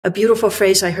A beautiful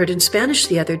phrase I heard in Spanish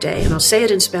the other day, and I'll say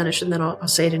it in Spanish and then I'll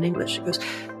say it in English. It goes,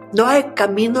 no hay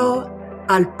camino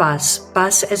al paz.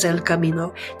 Paz es el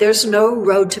camino. There's no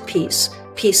road to peace.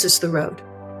 Peace is the road.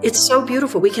 It's so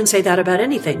beautiful. We can say that about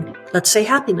anything. Let's say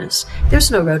happiness. There's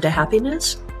no road to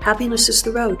happiness. Happiness is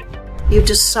the road. You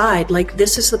decide, like,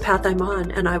 this is the path I'm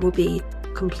on, and I will be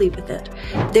complete with it.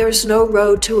 There's no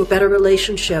road to a better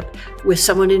relationship with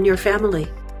someone in your family.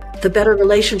 The better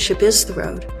relationship is the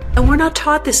road. And we're not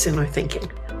taught this in our thinking.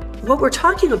 What we're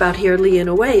talking about here, Lee, in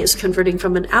a way, is converting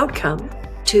from an outcome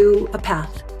to a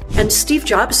path. And Steve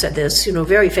Jobs said this,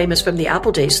 very famous from the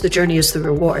Apple days, the journey is the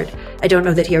reward. I don't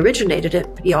know that he originated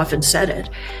it, but he often said it.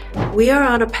 We are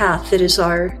on a path that is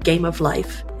our game of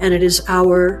life, and it is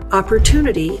our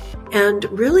opportunity and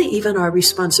really even our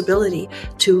responsibility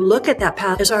to look at that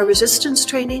path as our resistance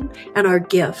training and our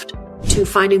gift to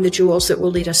finding the jewels that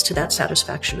will lead us to that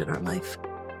satisfaction in our life.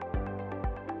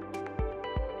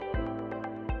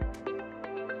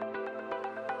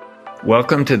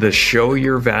 Welcome to the Show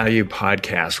Your Value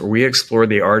podcast, where we explore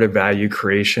the art of value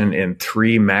creation in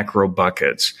three macro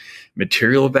buckets: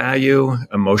 material value,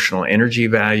 emotional energy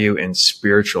value, and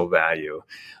spiritual value.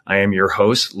 I am your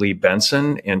host, Lee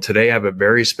Benson, and today I have a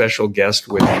very special guest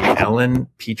with me, Ellen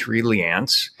Petry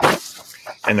Leanse,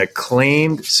 an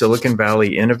acclaimed Silicon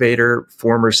Valley innovator,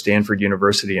 former Stanford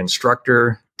University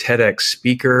instructor, TEDx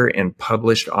speaker, and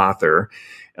published author.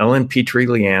 Ellen Petry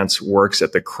Leanse works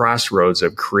at the crossroads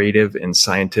of creative and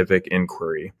scientific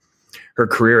inquiry. Her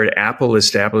career at Apple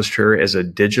established her as a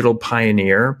digital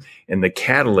pioneer and the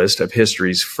catalyst of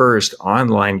history's first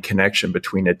online connection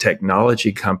between a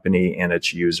technology company and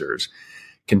its users.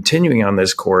 Continuing on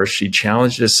this course, she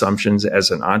challenged assumptions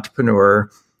as an entrepreneur,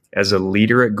 as a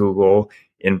leader at Google,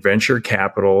 in venture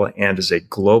capital, and as a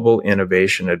global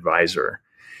innovation advisor.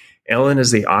 Ellen is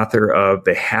the author of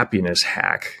The Happiness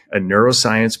Hack, a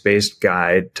neuroscience-based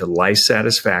guide to life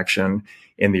satisfaction,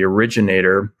 and the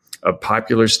originator of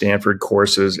popular Stanford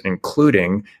courses,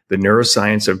 including The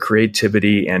Neuroscience of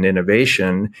Creativity and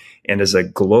Innovation, and is a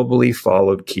globally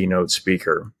followed keynote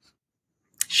speaker.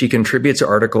 She contributes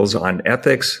articles on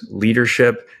ethics,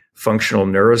 leadership, functional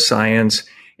neuroscience,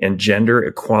 and gender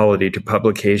equality to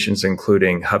publications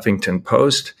including Huffington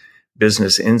Post,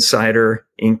 Business Insider,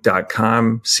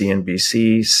 Inc.com,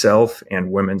 CNBC, Self,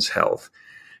 and Women's Health.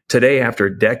 Today, after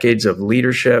decades of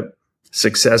leadership,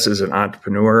 success as an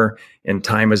entrepreneur, and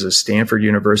time as a Stanford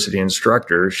University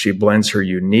instructor, she blends her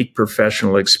unique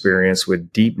professional experience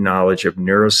with deep knowledge of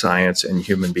neuroscience and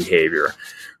human behavior.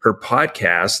 Her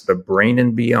podcast, The Brain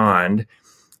and Beyond,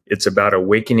 it's about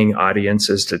awakening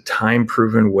audiences to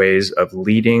time-proven ways of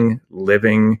leading,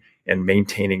 living, and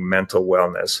maintaining mental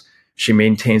wellness. She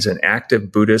maintains an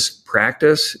active Buddhist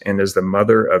practice and is the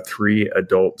mother of 3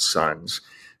 adult sons.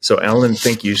 So, Ellen,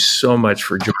 thank you so much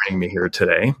for joining me here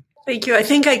today. Thank you. I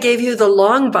think I gave you the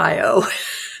long bio.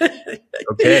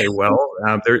 Okay, well,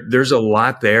 there's a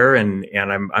lot there, and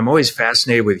I'm always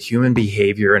fascinated with human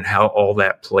behavior and how all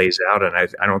that plays out. And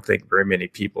I don't think very many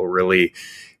people really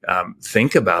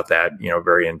think about that,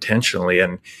 very intentionally.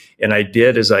 And I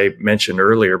did, as I mentioned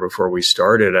earlier before we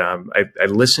started, I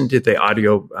listened to the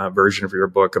audio version of your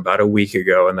book about a week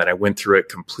ago, and then I went through it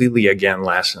completely again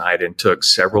last night and took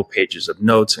several pages of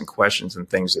notes and questions and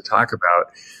things to talk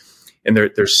about. And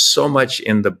there's so much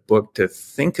in the book to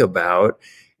think about.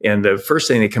 And the first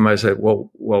thing that came out is like, well,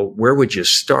 where would you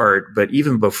start? But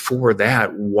even before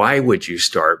that, why would you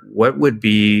start? What would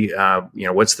be,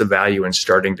 what's the value in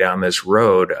starting down this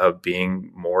road of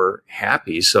being more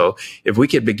happy? So if we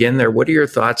could begin there, what are your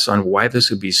thoughts on why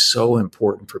this would be so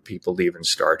important for people to even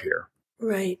start here?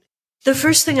 Right. The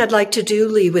first thing I'd like to do,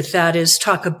 Lee, with that is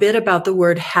talk a bit about the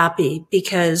word happy,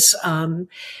 because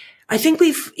I think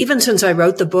we've, even since I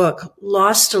wrote the book,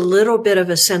 lost a little bit of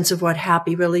a sense of what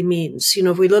happy really means.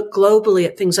 If we look globally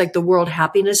at things like the World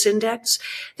Happiness Index,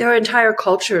 there are entire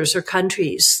cultures or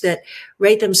countries that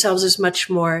rate themselves as much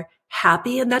more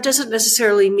happy. And that doesn't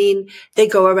necessarily mean they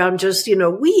go around just,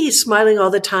 smiling all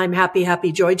the time, happy,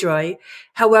 happy, joy, joy.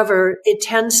 However, it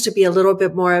tends to be a little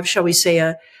bit more of, shall we say,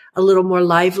 a little more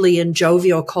lively and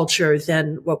jovial culture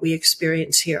than what we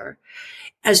experience here.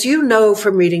 As you know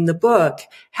from reading the book,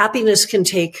 happiness can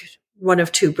take one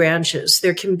of 2 branches.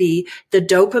 There can be the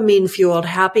dopamine-fueled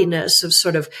happiness of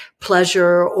sort of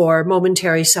pleasure or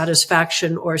momentary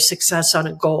satisfaction or success on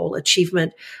a goal,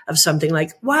 achievement of something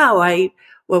like, wow,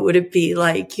 what would it be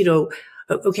like,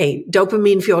 okay,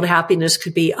 dopamine-fueled happiness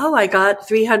could be, oh, I got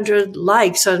 300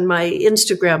 likes on my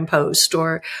Instagram post,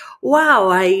 or wow,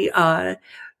 I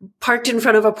parked in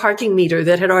front of a parking meter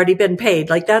that had already been paid.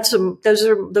 Like those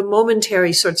are the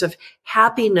momentary sorts of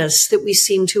happiness that we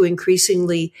seem to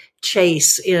increasingly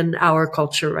chase in our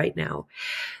culture right now.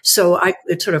 So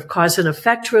it's sort of cause and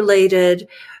effect related.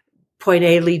 Point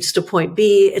A leads to point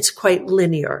B. It's quite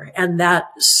linear, and that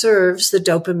serves the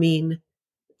dopamine,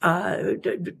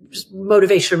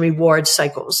 motivation reward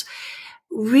cycles.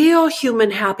 Real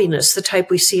human happiness, the type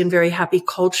we see in very happy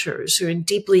cultures or in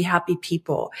deeply happy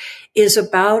people, is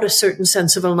about a certain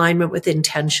sense of alignment with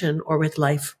intention or with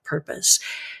life purpose.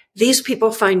 These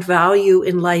people find value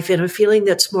in life in a feeling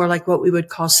that's more like what we would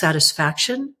call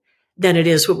satisfaction than it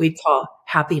is what we'd call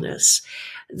happiness.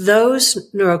 Those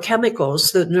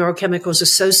neurochemicals, the neurochemicals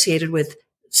associated with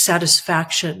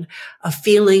satisfaction, a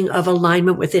feeling of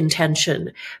alignment with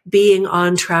intention, being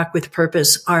on track with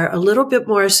purpose, are a little bit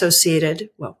more associated,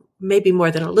 well, maybe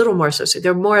more than a little more associated.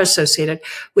 They're more associated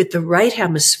with the right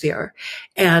hemisphere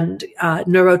and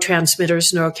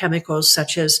neurotransmitters, neurochemicals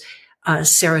such as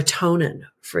serotonin,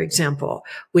 for example,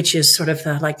 which is sort of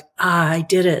the like, I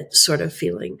did it sort of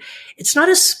feeling. It's not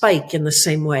a spike in the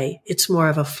same way. It's more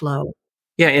of a flow.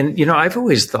 Yeah. And, I've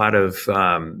always thought of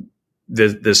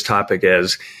this topic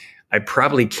as I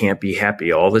probably can't be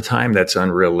happy all the time. That's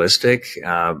unrealistic.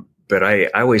 But I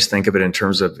always think of it in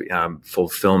terms of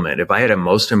fulfillment. If I had a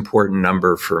most important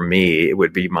number for me, it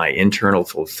would be my internal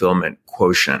fulfillment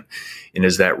quotient. And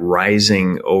is that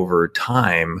rising over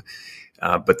time?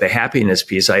 But the happiness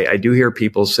piece, I do hear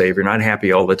people say, if you're not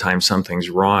happy all the time, something's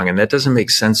wrong. And that doesn't make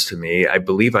sense to me. I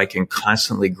believe I can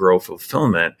constantly grow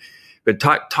fulfillment. But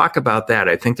talk about that.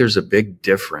 I think there's a big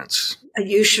difference.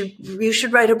 You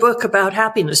should write a book about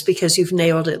happiness because you've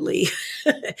nailed it, Lee.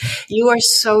 You are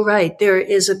so right. There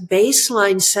is a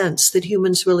baseline sense that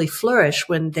humans really flourish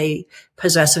when they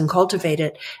possess and cultivate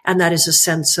it. And that is a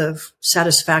sense of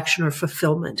satisfaction or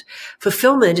fulfillment.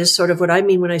 Fulfillment is sort of what I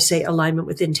mean when I say alignment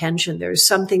with intention. There's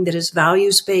something that is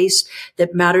values-based,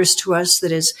 that matters to us,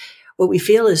 that is what we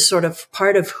feel is sort of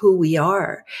part of who we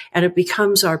are. And it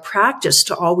becomes our practice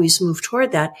to always move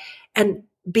toward that. And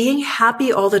being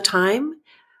happy all the time,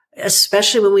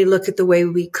 especially when we look at the way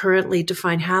we currently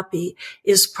define happy,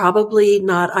 is probably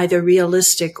not either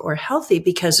realistic or healthy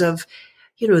because of,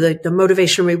 the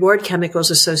motivation reward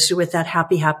chemicals associated with that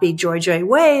happy, joy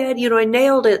way. And, I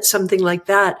nailed it, something like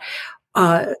that.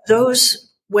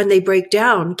 Those, when they break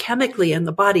down chemically in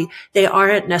the body, they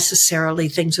aren't necessarily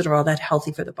things that are all that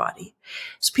healthy for the body.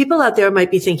 So people out there might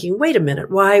be thinking, wait a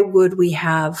minute, why would we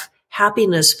have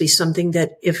happiness be something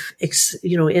that if,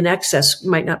 in excess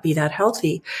might not be that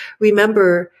healthy?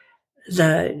 Remember,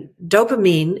 the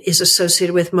dopamine is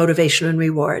associated with motivation and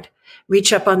reward.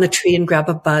 Reach up on the tree and grab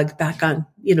a bug back on,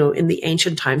 in the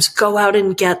ancient times. Go out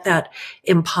and get that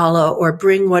impala or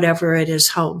bring whatever it is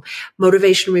home.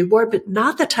 Motivation, reward, but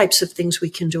not the types of things we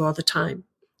can do all the time.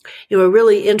 A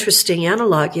really interesting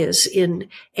analog is in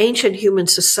ancient human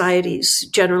societies,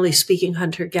 generally speaking,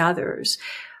 hunter-gatherers,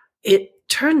 it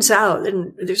turns out,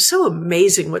 and they're so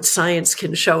amazing what science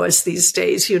can show us these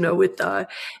days, with the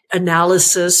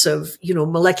analysis of,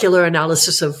 molecular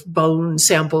analysis of bone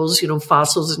samples,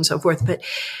 fossils and so forth. But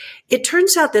it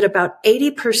turns out that about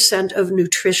 80% of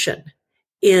nutrition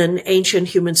in ancient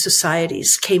human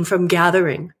societies came from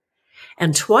gathering.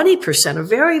 And 20%, a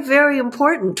very, very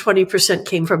important 20%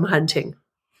 came from hunting.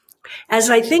 As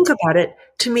I think about it,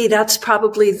 to me, that's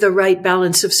probably the right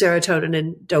balance of serotonin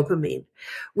and dopamine.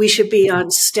 We should be on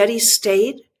steady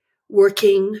state,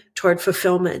 working toward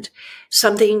fulfillment.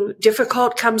 Something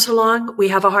difficult comes along, we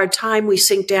have a hard time, we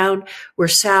sink down, we're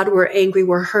sad, we're angry,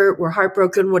 we're hurt, we're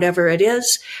heartbroken, whatever it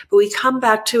is. But we come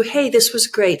back to, hey, this was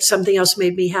great, something else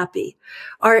made me happy.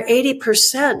 Our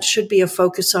 80% should be a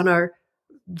focus on our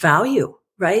value.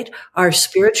 Right? Our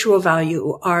spiritual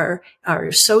value, our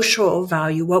social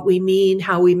value, what we mean,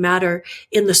 how we matter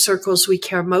in the circles we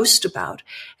care most about.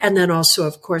 And then also,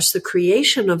 of course, the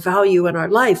creation of value in our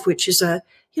life, which is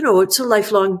it's a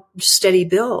lifelong steady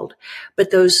build. But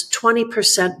those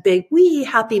 20% big,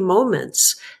 happy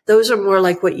moments, those are more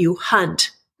like what you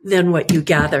hunt than what you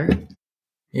gather.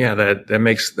 Yeah, that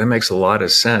makes a lot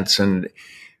of sense. And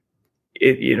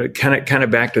it, kind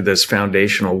of back to this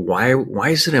foundational, why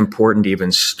is it important to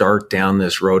even start down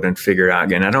this road and figure it out?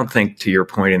 Again, I don't think, to your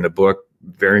point in the book,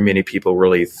 very many people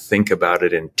really think about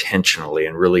it intentionally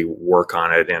and really work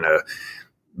on it in a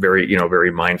very, very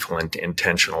mindful and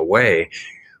intentional way.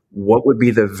 What would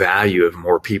be the value if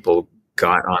more people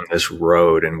got on this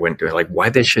road and went to,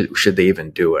 why should they even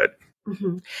do it?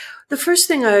 Mm-hmm. The first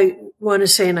thing I want to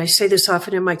say, and I say this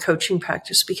often in my coaching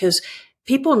practice, because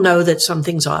people know that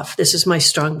something's off. This is my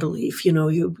strong belief.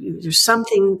 There's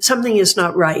something is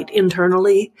not right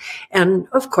internally. And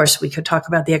of course we could talk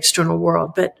about the external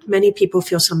world, but many people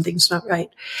feel something's not right.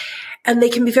 And they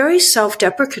can be very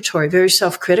self-deprecatory, very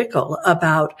self-critical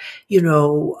about,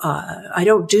 I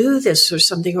don't do this or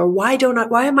something, or why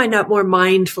am I not more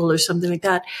mindful or something like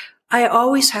that? I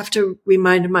always have to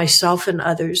remind myself and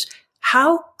others,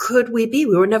 how could we be?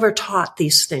 We were never taught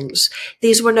these things.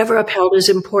 These were never upheld as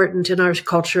important in our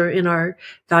culture, in our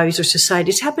values or society.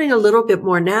 It's happening a little bit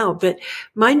more now, but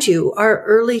mind you, our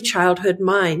early childhood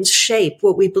minds shape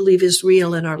what we believe is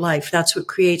real in our life. That's what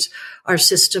creates our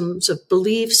systems of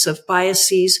beliefs, of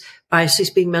biases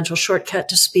being mental shortcut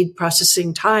to speed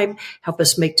processing time, help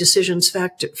us make decisions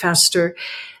faster.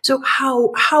 So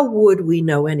how would we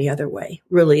know any other way,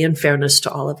 really, in fairness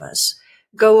to all of us?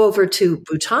 Go over to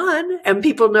Bhutan and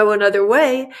people know another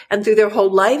way, and through their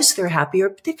whole lives they're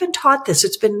happier. They've been taught this.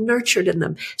 It's been nurtured in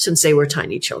them since they were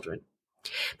tiny children.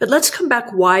 But let's come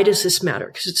back. Why does this matter?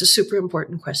 Because it's a super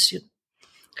important question.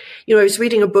 I was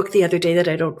reading a book the other day that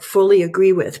I don't fully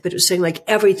agree with, but it was saying like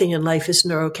everything in life is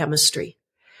neurochemistry.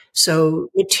 So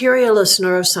materialist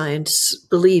neuroscience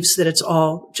believes that it's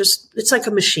like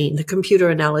a machine. The computer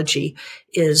analogy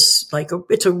is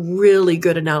it's a really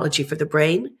good analogy for the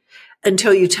brain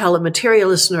until you tell a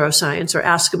materialist neuroscience or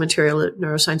ask a materialist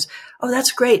neuroscience, oh,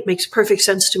 that's great. Makes perfect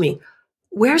sense to me.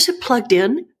 Where's it plugged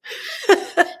in?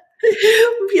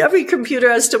 Every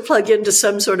computer has to plug into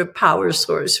some sort of power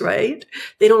source, right?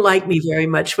 They don't like me very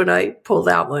much when I pull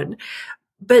that one.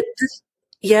 But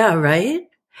yeah, right?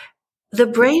 The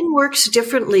brain works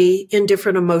differently in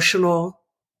different emotional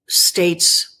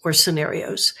states or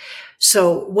scenarios.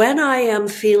 So when I am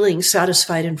feeling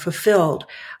satisfied and fulfilled,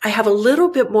 I have a little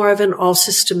bit more of an all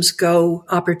systems go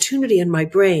opportunity in my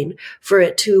brain for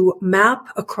it to map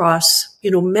across,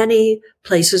 many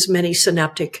places, many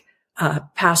synaptic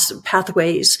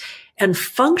pathways and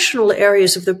functional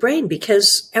areas of the brain,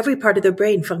 because every part of the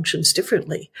brain functions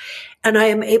differently. And I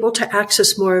am able to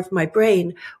access more of my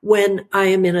brain when I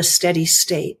am in a steady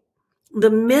state.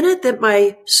 The minute that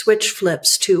my switch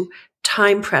flips to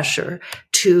time pressure,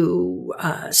 to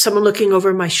someone looking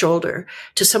over my shoulder,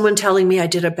 to someone telling me I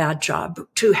did a bad job,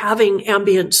 to having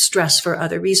ambient stress for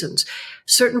other reasons,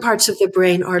 certain parts of the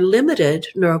brain are limited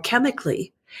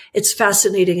neurochemically. It's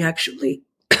fascinating, actually.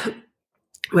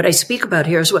 What I speak about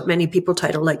here is what many people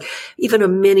title like even a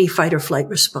mini fight or flight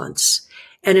response.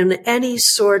 And in any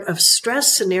sort of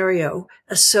stress scenario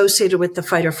associated with the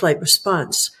fight or flight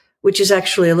response, which is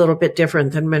actually a little bit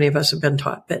different than many of us have been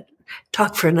taught, but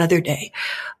talk for another day.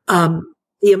 The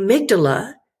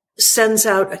amygdala sends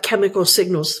out chemical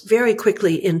signals very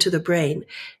quickly into the brain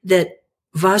that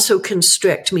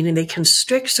vasoconstrict, meaning they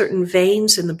constrict certain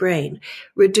veins in the brain,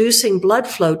 reducing blood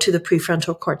flow to the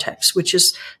prefrontal cortex, which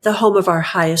is the home of our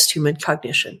highest human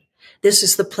cognition. This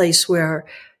is the place where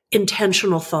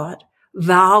intentional thought,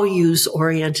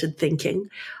 values-oriented thinking,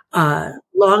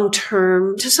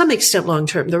 long-term, to some extent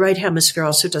long-term. The right hemisphere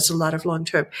also does a lot of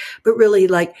long-term, but really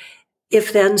like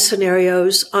if-then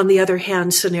scenarios, on the other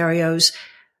hand scenarios,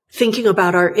 thinking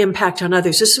about our impact on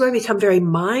others. This is where we become very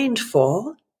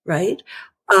mindful, right,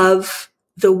 of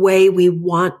the way we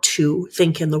want to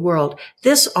think in the world.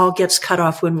 This all gets cut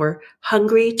off when we're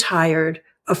hungry, tired,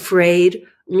 afraid,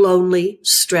 lonely,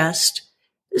 stressed.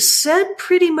 Said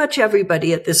pretty much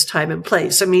everybody at this time and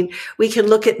place. I mean, we can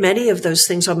look at many of those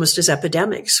things almost as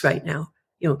epidemics right now.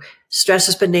 Stress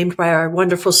has been named by our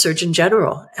wonderful Surgeon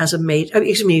General as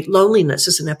loneliness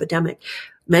is an epidemic.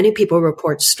 Many people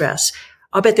report stress.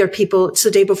 I'll bet there are people, it's the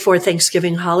day before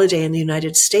Thanksgiving holiday in the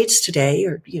United States today,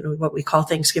 or, what we call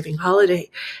Thanksgiving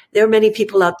holiday. There are many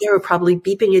people out there who are probably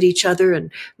beeping at each other and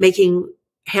making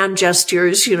hand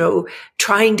gestures,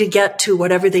 trying to get to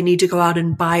whatever they need to go out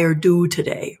and buy or do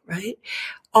today, right?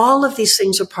 All of these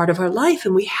things are part of our life,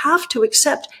 and we have to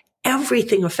accept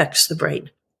everything affects the brain.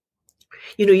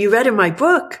 You read in my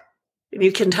book, and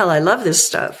you can tell I love this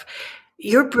stuff.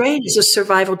 Your brain is a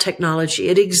survival technology.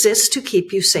 It exists to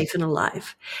keep you safe and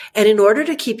alive. And in order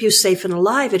to keep you safe and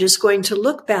alive, it is going to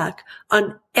look back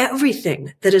on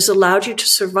everything that has allowed you to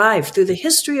survive through the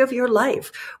history of your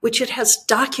life, which it has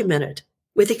documented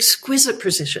with exquisite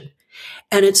precision.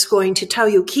 And it's going to tell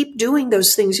you, keep doing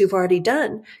those things you've already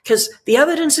done, because the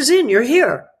evidence is in, you're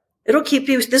here.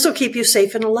 This will keep you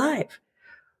safe and alive,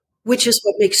 which is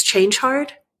what makes change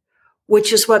hard.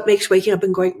 Which is what makes waking up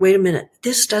and going, wait a minute,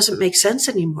 this doesn't make sense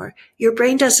anymore. Your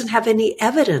brain doesn't have any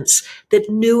evidence that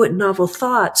new and novel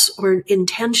thoughts or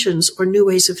intentions or new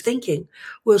ways of thinking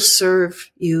will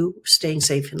serve you staying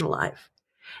safe and alive.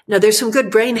 Now, there's some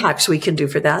good brain hacks we can do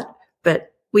for that,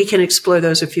 but we can explore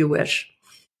those if you wish.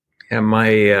 And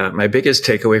my biggest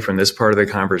takeaway from this part of the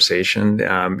conversation,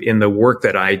 in the work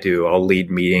that I do, I'll lead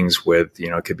meetings with,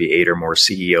 it could be 8 or more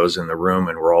CEOs in the room,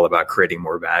 and we're all about creating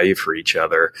more value for each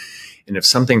other. And if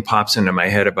something pops into my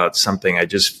head about something I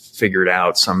just figured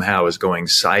out somehow is going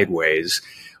sideways,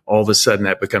 all of a sudden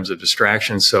that becomes a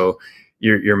distraction. So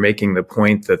you're making the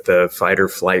point that the fight or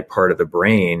flight part of the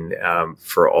brain,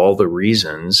 for all the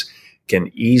reasons, can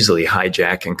easily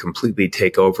hijack and completely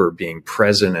take over being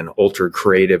present and ultra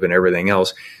creative and everything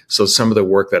else. So some of the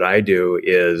work that I do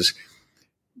is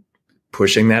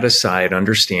pushing that aside,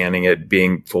 understanding it,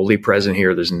 being fully present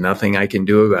here. There's nothing I can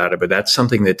do about it, but that's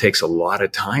something that takes a lot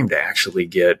of time to actually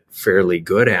get fairly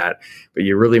good at. But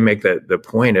you really make the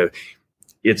point of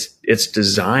it's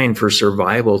designed for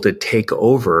survival to take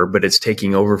over, but it's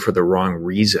taking over for the wrong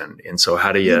reason. And so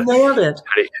how do you nailed it.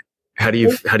 How do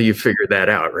you figure that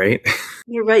out, right?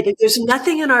 You're right. There's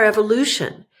nothing in our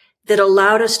evolution that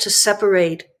allowed us to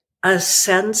separate a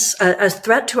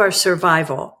threat to our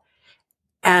survival,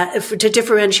 to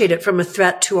differentiate it from a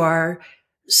threat to our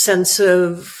sense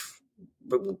of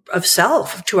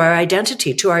self, to our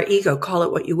identity, to our ego, call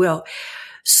it what you will.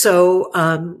 So,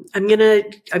 I'm going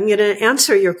to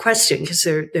answer your question because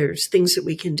there's things that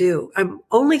we can do. I'm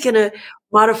only going to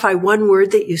modify one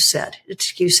word that you said.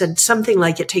 You said something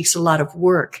like it takes a lot of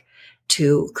work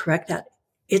to correct that.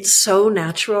 It's so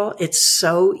natural. It's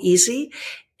so easy.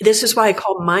 This is why I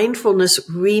call mindfulness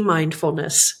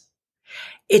remindfulness.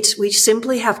 We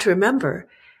simply have to remember,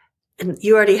 and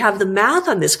you already have the math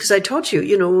on this because I told you,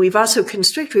 when we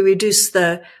vasoconstrict, we reduce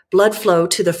the blood flow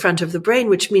to the front of the brain,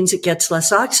 which means it gets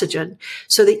less oxygen.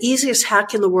 So the easiest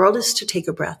hack in the world is to take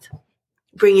a breath.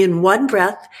 Bring in one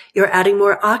breath. You're adding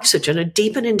more oxygen, a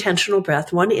deep and intentional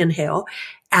breath, one inhale,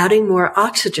 adding more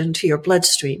oxygen to your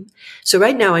bloodstream. So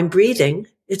right now I'm breathing.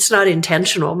 It's not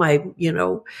intentional.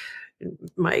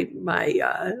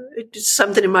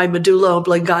 Something in my medulla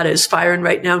oblongata is firing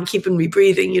right now and keeping me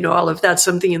breathing, all of that,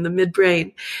 something in the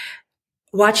midbrain.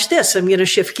 Watch this. I'm going to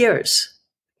shift gears.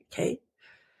 Okay.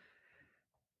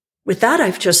 With that,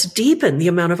 I've just deepened the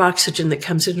amount of oxygen that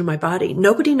comes into my body.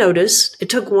 Nobody noticed. It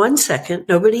took 1 second.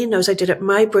 Nobody knows I did it.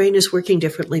 My brain is working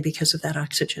differently because of that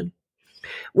oxygen.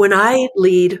 When I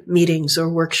lead meetings or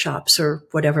workshops or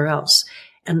whatever else,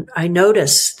 and I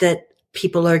notice that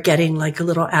people are getting like a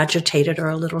little agitated or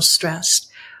a little stressed,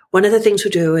 one of the things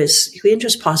we do is we can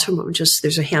just pause for a moment.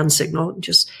 There's a hand signal.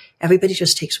 Everybody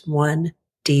just takes one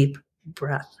deep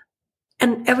breath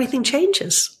and everything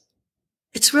changes.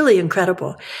 It's really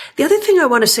incredible. The other thing I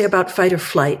want to say about fight or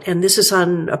flight, and this is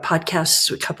on a podcast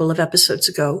a couple of episodes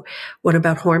ago, one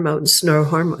about hormones,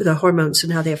 the hormones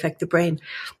and how they affect the brain.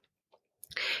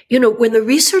 When the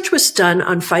research was done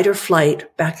on fight or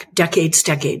flight back decades,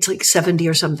 like 70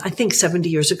 or something, I think 70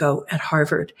 years ago at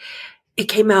Harvard, it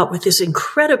came out with this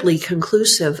incredibly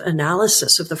conclusive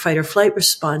analysis of the fight or flight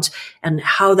response and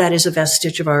how that is a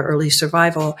vestige of our early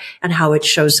survival and how it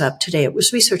shows up today. It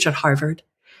was research at Harvard.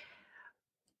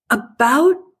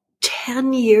 About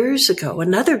 10 years ago,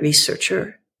 another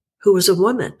researcher who was a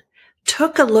woman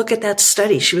took a look at that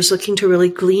study. She was looking to really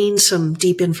glean some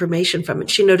deep information from it.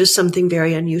 She noticed something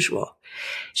very unusual.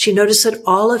 She noticed that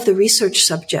all of the research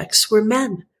subjects were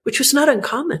men, which was not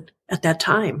uncommon at that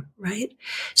time, right?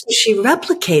 So she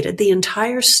replicated the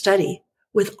entire study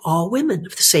with all women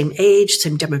of the same age,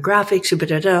 same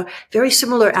demographics, very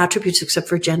similar attributes except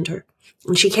for gender.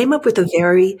 And she came up with a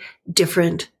very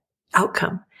different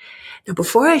outcome. Now,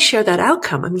 before I share that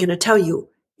outcome, I'm going to tell you,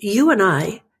 you and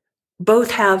I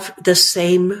both have the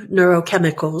same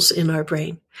neurochemicals in our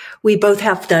brain. We both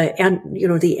have the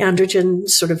androgen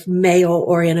sort of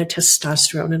male-oriented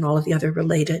testosterone and all of the other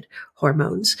related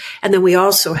hormones. And then we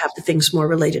also have the things more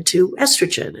related to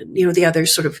estrogen and, the other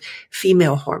sort of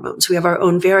female hormones. We have our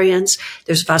own variants.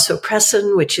 There's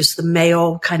vasopressin, which is the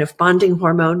male kind of bonding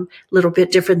hormone, a little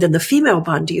bit different than the female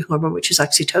bonding hormone, which is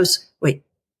oxytocin.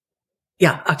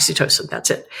 Oxytocin,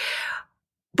 that's it.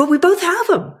 But we both have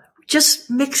them, just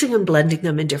mixing and blending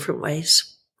them in different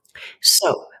ways.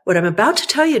 So what I'm about to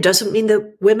tell you doesn't mean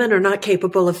that women are not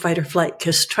capable of fight or flight,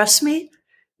 because trust me,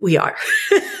 we are.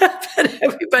 But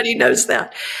everybody knows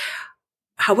that.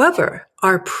 However,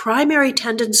 our primary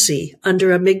tendency under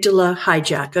amygdala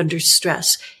hijack, under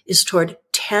stress, is toward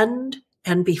tend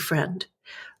and befriend.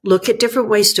 Look at different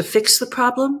ways to fix the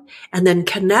problem and then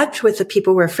connect with the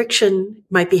people where friction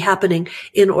might be happening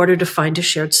in order to find a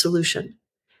shared solution.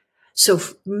 So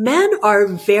men are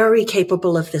very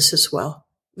capable of this as well.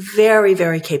 Very,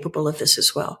 very capable of this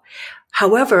as well.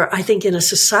 However, I think in a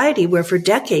society where for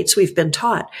decades we've been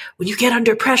taught, when you get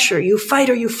under pressure, you fight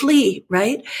or you flee,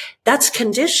 right? That's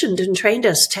conditioned and trained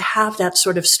us to have that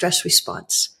sort of stress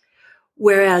response.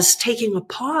 Whereas taking a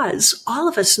pause, all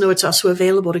of us know it's also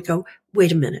available to go,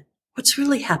 wait a minute, what's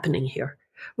really happening here?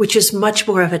 Which is much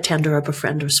more of a tender or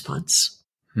befriend response.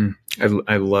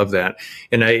 I love that.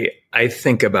 And I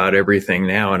think about everything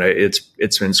now, and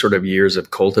it's been sort of years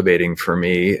of cultivating for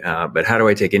me. But how do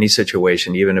I take any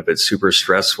situation, even if it's super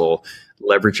stressful,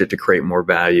 leverage it to create more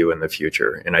value in the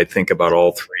future? And I think about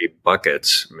all three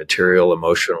buckets: material,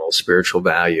 emotional, spiritual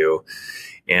value.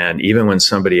 And even when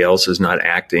somebody else is not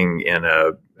acting in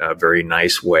a very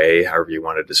nice way, however you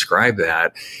want to describe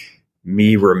that,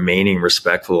 me remaining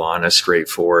respectful, honest,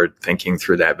 straightforward, thinking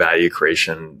through that value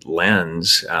creation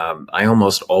lens, I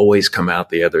almost always come out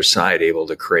the other side able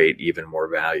to create even more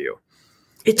value.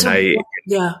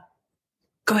 Yeah.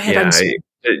 Go ahead.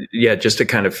 Just to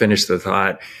kind of finish the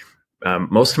thought,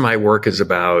 most of my work is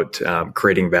about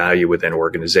creating value within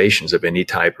organizations of any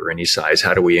type or any size.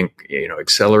 How do we,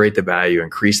 accelerate the value,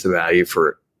 increase the value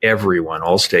for everyone,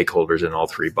 all stakeholders in all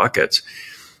three buckets?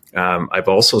 I've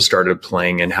also started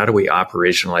playing in how do we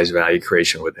operationalize value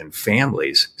creation within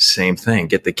families? Same thing.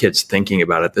 Get the kids thinking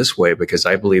about it this way, because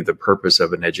I believe the purpose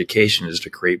of an education is to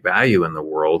create value in the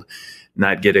world,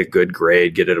 not get a good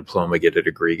grade, get a diploma, get a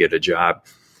degree, get a job.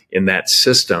 In that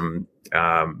system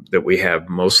that we have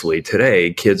mostly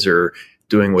today, kids are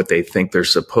doing what they think they're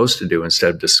supposed to do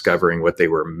instead of discovering what they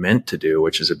were meant to do,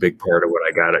 which is a big part of what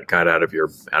I got out of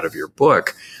your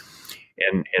book.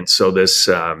 And so this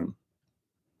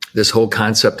whole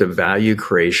concept of value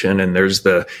creation, and there's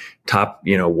the top,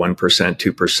 1%,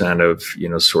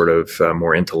 2% of, sort of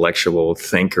more intellectual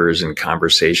thinkers and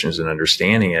conversations and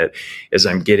understanding it. As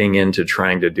I'm getting into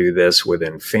trying to do this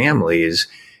within families,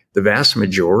 the vast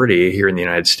majority here in the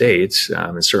United States,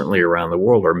 and certainly around the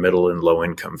world, are middle and low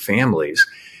income families.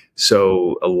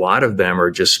 So a lot of them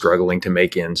are just struggling to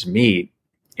make ends meet.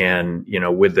 And,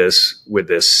 with this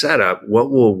setup,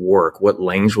 what will work? What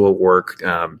lanes will work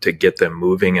to get them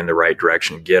moving in the right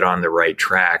direction, get on the right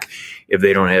track if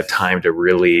they don't have time to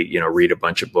really, read a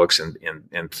bunch of books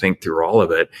and think through all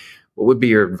of it? What would be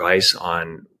your advice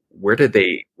on where do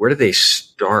they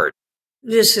start?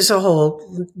 This is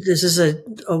a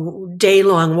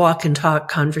day-long walk and talk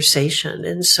conversation.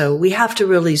 And so we have to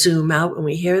really zoom out when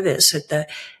we hear this at the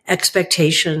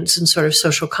expectations and sort of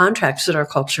social contracts that our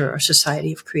culture, our society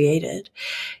have created.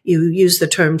 You use the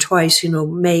term twice,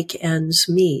 make ends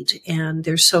meet. And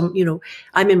there's some,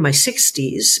 I'm in my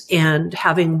 60s, and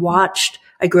having watched,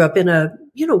 I grew up in a,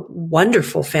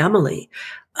 wonderful family,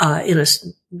 in a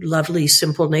lovely,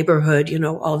 simple neighborhood,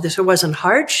 all of this. There wasn't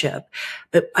hardship,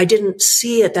 but I didn't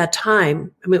see at that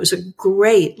time. I mean, it was a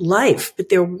great life, but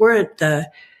there weren't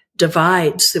the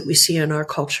divides that we see in our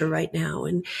culture right now.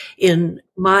 And in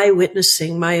my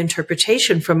witnessing, my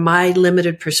interpretation from my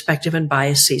limited perspective and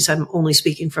biases, I'm only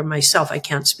speaking for myself, I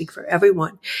can't speak for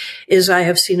everyone, is I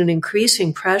have seen an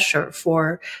increasing pressure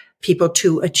for people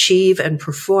to achieve and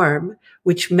perform,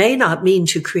 which may not mean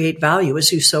to create value,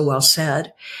 as you so well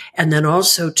said. And then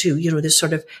also to, this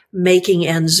sort of making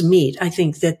ends meet. I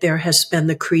think that there has been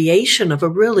the creation of a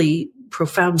really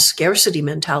profound scarcity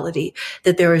mentality,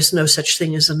 that there is no such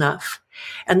thing as enough.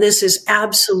 And this is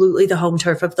absolutely the home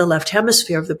turf of the left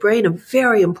hemisphere of the brain, a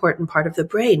very important part of the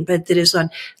brain, but that is on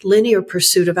linear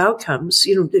pursuit of outcomes.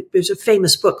 There's a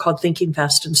famous book called Thinking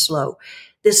Fast and Slow.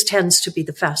 This tends to be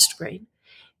the fast brain.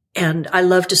 And I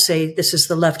love to say this is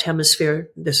the left hemisphere.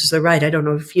 This is the right. I don't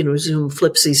know if, Zoom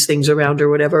flips these things around or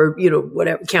whatever,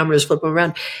 whatever cameras flip them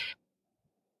around.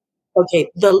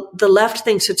 Okay. The left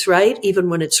thinks it's right, even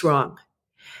when it's wrong.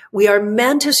 We are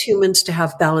meant as humans to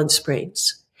have balanced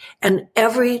brains. And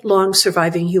every long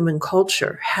surviving human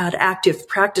culture had active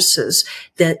practices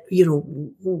that,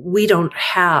 we don't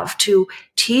have, to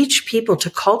teach people to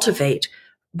cultivate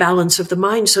balance of the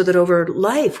mind, so that over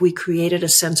life we created a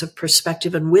sense of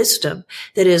perspective and wisdom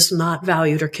that is not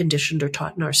valued or conditioned or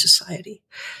taught in our society.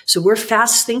 So we're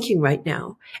fast thinking right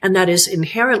now, and that is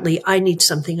inherently, I need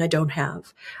something I don't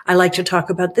have. I like to talk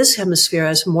about this hemisphere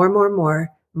as more,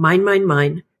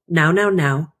 mine,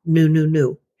 now,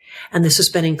 new. And this has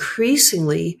been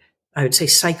increasingly, I would say,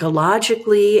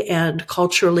 psychologically and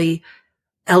culturally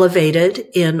elevated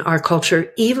in our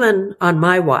culture, even on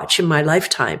my watch, in my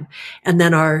lifetime. And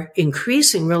then our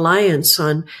increasing reliance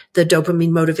on the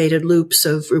dopamine motivated loops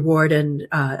of reward and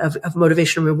of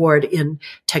motivation and reward in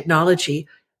technology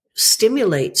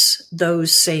stimulates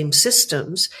those same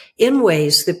systems in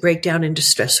ways that break down into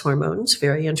stress hormones.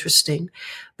 Very interesting.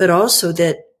 But also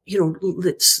that,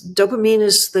 dopamine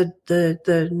is the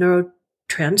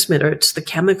neurotransmitter. It's the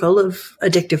chemical of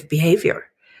addictive behavior.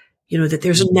 That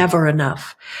there's never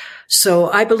enough.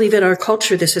 So I believe in our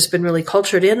culture, this has been really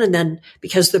cultured in. And then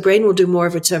because the brain will do more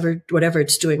of whatever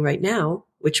it's doing right now,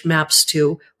 which maps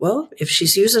to, well, if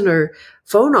she's using her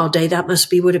phone all day, that must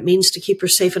be what it means to keep her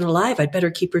safe and alive. I'd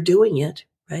better keep her doing it,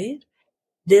 right?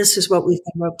 This is what we've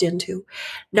been roped into.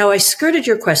 Now, I skirted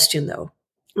your question, though.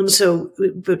 And so,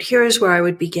 but here is where I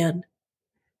would begin.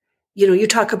 You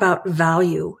talk about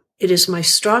value. It is my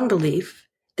strong belief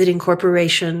that in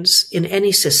corporations, in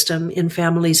any system, in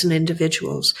families and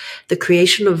individuals, the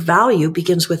creation of value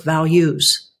begins with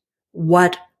values.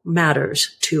 What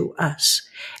matters to us?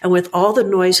 And with all the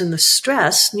noise and the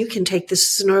stress, and you can take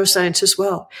this as neuroscience as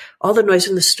well, all the noise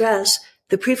and the stress,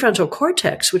 the prefrontal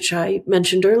cortex, which I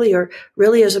mentioned earlier,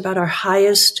 really is about our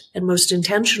highest and most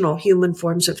intentional human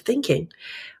forms of thinking.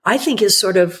 I think is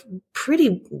sort of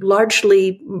pretty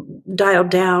largely dialed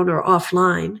down or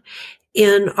offline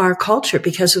in our culture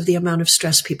because of the amount of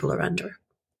stress people are under.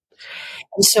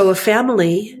 And so a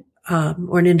family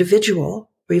or an individual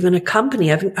or even a company,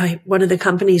 one of the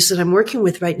companies that I'm working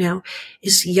with right now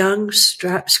is young,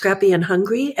 scrappy and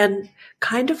hungry and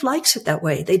kind of likes it that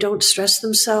way. They don't stress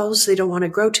themselves. They don't want to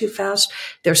grow too fast.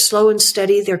 They're slow and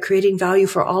steady. They're creating value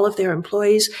for all of their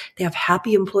employees. They have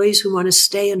happy employees who want to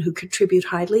stay and who contribute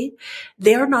highly.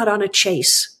 They're not on a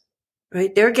chase,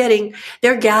 right? They're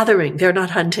gathering. They're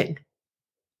not hunting.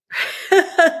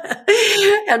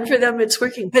 And for them, it's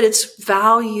working, but it's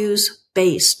values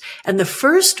based. And the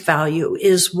first value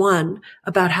is one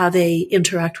about how they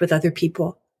interact with other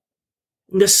people.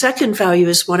 The second value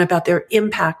is one about their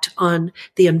impact on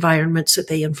the environments that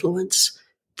they influence.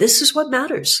 This is what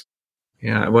matters.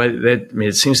 Yeah, well,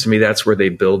 it seems to me that's where they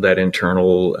build that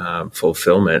internal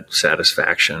fulfillment,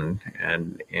 satisfaction,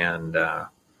 and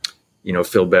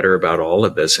feel better about all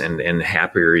of this and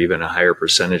happier even a higher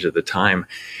percentage of the time.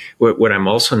 What I'm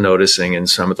also noticing in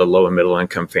some of the low and middle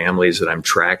income families that I'm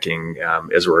tracking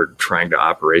as we're trying to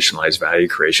operationalize value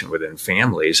creation within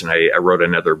families, and I wrote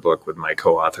another book with my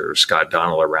co-author Scott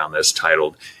Donnell around this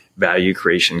titled Value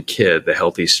Creation Kid, The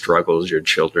Healthy Struggles Your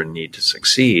Children Need to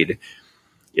Succeed,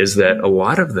 is that a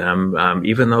lot of them,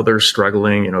 even though they're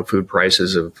struggling, food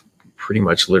prices have pretty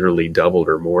much literally doubled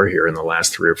or more here in the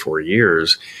last 3 or 4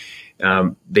 years.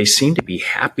 They seem to be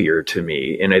happier to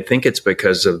me. And I think it's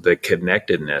because of the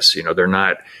connectedness. They're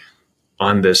not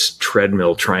on this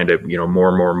treadmill trying to,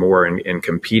 more and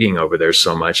competing over there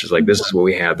so much. It's like, this is what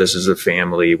we have. This is a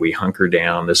family. We hunker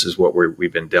down. This is what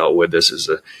we've been dealt with. This is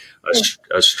a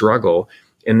struggle.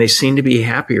 And they seem to be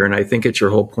happier. And I think it's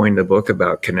your whole point in the book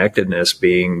about connectedness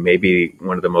being maybe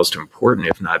one of the most important,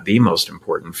 if not the most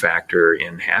important factor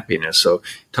in happiness. So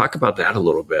talk about that a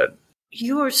little bit.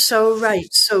 You are so right.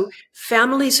 So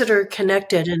families that are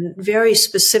connected, and very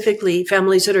specifically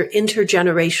families that are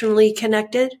intergenerationally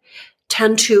connected,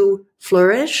 tend to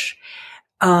flourish.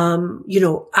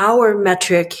 Our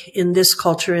metric in this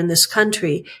culture, in this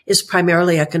country, is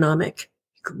primarily economic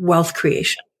wealth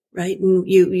creation, right? And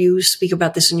you speak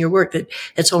about this in your work, that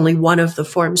it's only one of the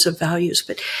forms of values.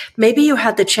 But maybe you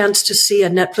had the chance to see a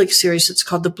Netflix series that's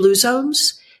called The Blue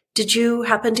Zones. Did you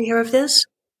happen to hear of this?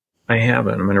 I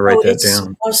haven't. I'm going to write that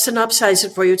down. I'll synopsize it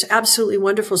for you. It's absolutely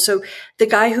wonderful. So the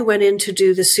guy who went in to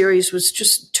do the series was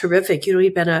just terrific.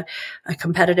 He'd been a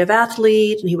competitive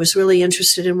athlete and he was really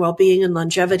interested in well-being and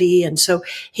longevity. And so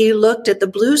he looked at the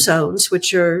blue zones,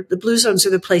 are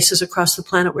the places across the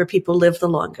planet where people live the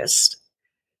longest.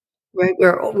 Right,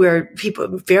 where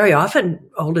people very often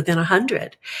older than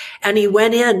 100. And he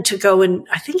went in to go, and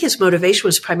I think his motivation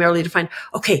was primarily to find,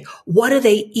 okay, what do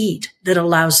they eat that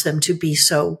allows them to be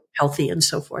so healthy and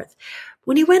so forth?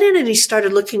 When he went in and he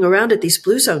started looking around at these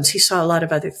blue zones, he saw a lot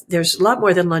of there's a lot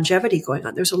more than longevity going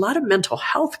on. There's a lot of mental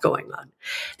health going on.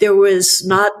 There was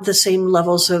not the same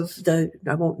levels of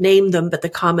I won't name them, but the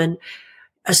common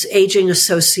aging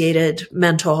associated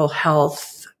mental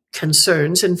health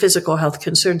concerns and physical health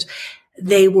concerns.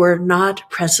 They were not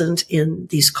present in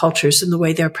these cultures in the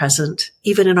way they're present,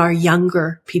 even in our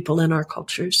younger people in our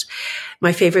cultures.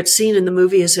 My favorite scene in the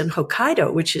movie is in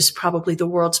Hokkaido, which is probably the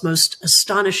world's most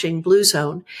astonishing blue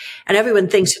zone. And everyone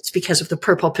thinks it's because of the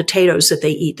purple potatoes that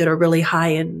they eat that are really high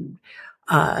in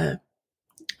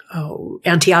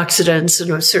antioxidants and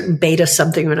a certain beta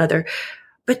something or another.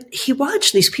 But he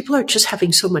watched, these people are just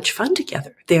having so much fun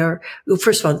together.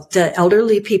 First of all, the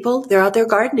elderly people, they're out there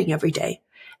gardening every day.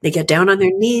 They get down on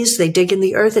their knees, they dig in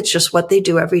the earth. It's just what they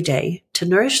do every day to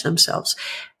nourish themselves.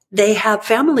 They have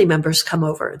family members come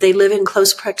over. They live in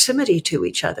close proximity to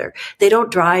each other. They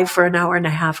don't drive for an hour and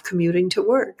a half commuting to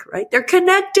work, right? They're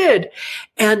connected.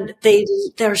 And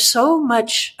there's so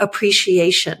much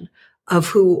appreciation of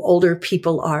who older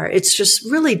people are. It's just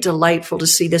really delightful to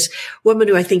see this woman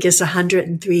who I think is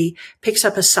 103 picks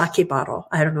up a sake bottle.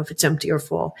 I don't know if it's empty or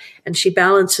full. And she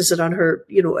balances it on her,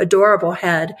 adorable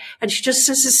head. And she just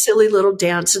does this silly little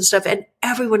dance and stuff. And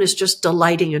everyone is just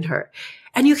delighting in her.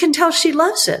 And you can tell she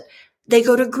loves it. They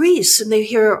go to Greece and they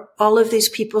hear all of these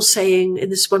people saying in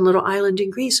this one little island in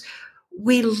Greece,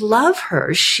 we love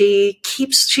her. She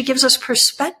gives us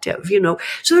perspective,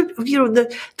 So,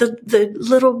 the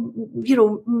little,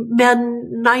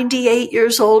 men 98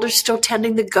 years old are still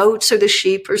tending the goats or the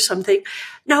sheep or something.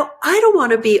 Now, I don't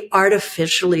want to be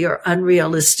artificially or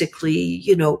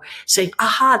unrealistically, saying,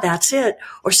 aha, that's it.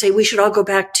 Or say we should all go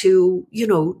back to,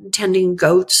 tending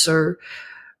goats or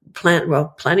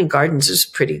planting gardens is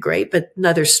pretty great, but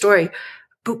another story.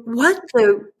 But what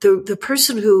the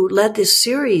person who led this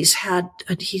series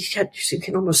you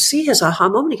can almost see his aha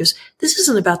moment. He goes, this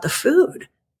isn't about the food.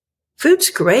 Food's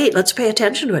great. Let's pay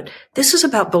attention to it. This is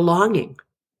about belonging.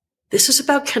 This is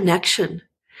about connection.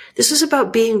 This is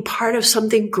about being part of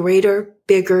something greater,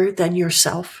 bigger than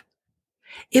yourself.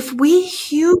 If we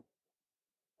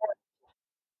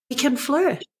can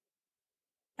flourish.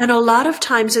 And a lot of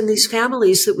times in these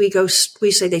families that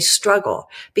we say they struggle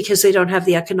because they don't have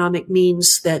the economic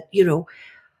means that,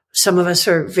 some of us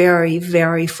are very,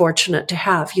 very fortunate to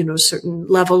have, a certain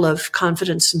level of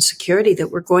confidence and security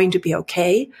that we're going to be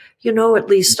okay, at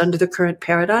least under the current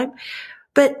paradigm.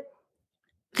 But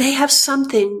they have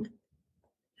something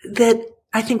that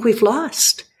I think we've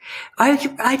lost.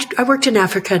 I worked in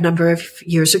Africa a number of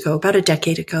years ago, about a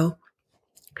decade ago.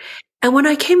 And when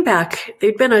I came back,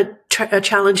 there'd been a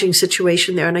challenging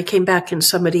situation there. And I came back and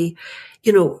somebody,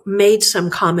 made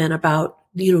some comment about,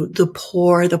 the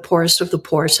poor, the poorest of the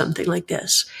poor, something like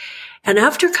this. And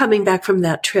after coming back from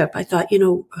that trip, I thought,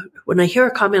 when I hear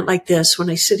a comment like this, when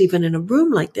I sit even in a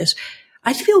room like this,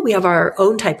 I feel we have our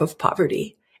own type of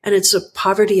poverty. And it's a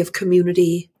poverty of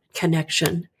community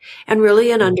connection and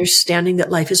really an understanding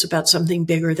that life is about something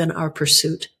bigger than our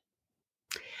pursuit.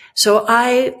 So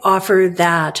I offer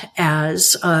that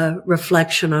as a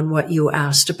reflection on what you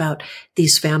asked about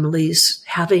these families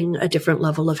having a different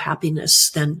level of happiness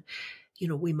than,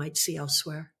 we might see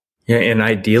elsewhere. Yeah. And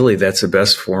ideally, that's the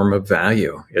best form of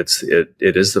value. It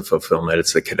is the fulfillment.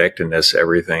 It's the connectedness,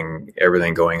 everything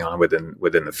going on within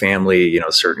the family,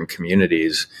 certain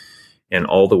communities, and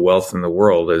all the wealth in the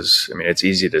world it's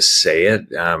easy to say it,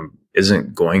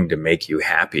 isn't going to make you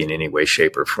happy in any way,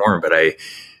 shape or form. But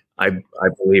I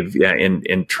believe, in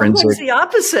intrinsic. It's the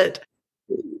opposite.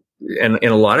 And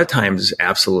a lot of times,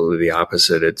 absolutely the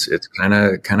opposite. It's kind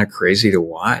of crazy to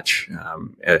watch,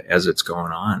 as it's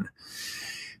going on.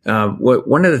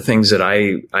 One of the things that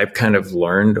I've kind of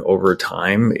learned over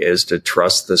time is to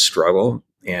trust the struggle.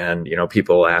 And,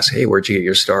 people ask, hey, where'd you get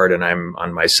your start? And I'm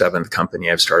on my 7th company.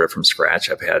 I've started from scratch.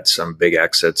 I've had some big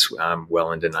exits,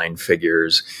 well into 9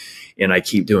 figures. And I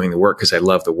keep doing the work because I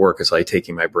love the work. It's like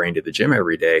taking my brain to the gym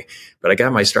every day. But I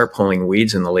got my start pulling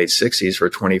weeds in the late 60s for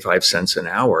 25 cents an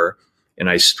hour. And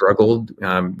I struggled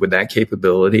with that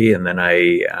capability. And then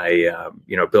I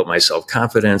built my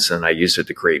self-confidence and I used it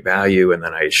to create value. And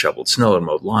then I shoveled snow and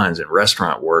mowed lawns and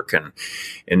restaurant work. And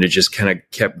it just kind of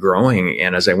kept growing.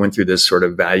 And as I went through this sort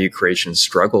of value creation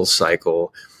struggle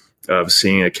cycle, of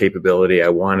seeing a capability I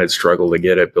wanted, struggle to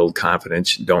get it, build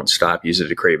confidence, don't stop, use it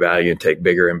to create value and take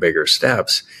bigger and bigger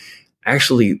steps.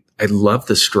 Actually, I love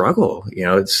the struggle.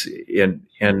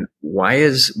 And why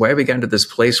have we gotten to this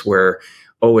place where,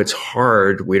 it's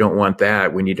hard, we don't want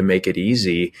that, we need to make it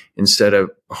easy, instead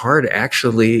of hard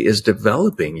actually is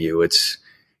developing you. It's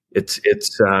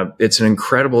an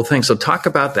incredible thing. So talk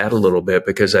about that a little bit,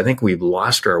 because I think we've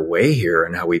lost our way here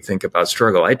in how we think about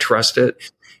struggle. I trust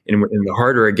it. And the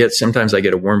harder it gets, sometimes I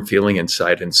get a warm feeling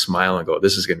inside and smile and go,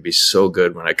 this is going to be so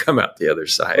good when I come out the other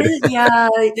side. Yeah,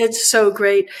 it's so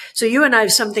great. So you and I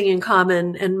have something in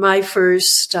common. And my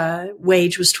first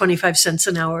wage was 25 cents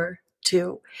an hour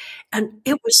too. And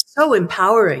it was so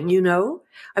empowering,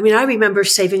 I remember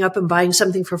saving up and buying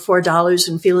something for $4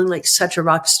 and feeling like such a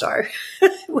rock star.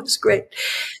 It was great.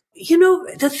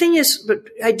 The thing is,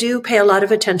 I do pay a lot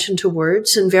of attention to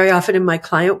words, and very often in my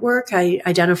client work, I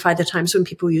identify the times when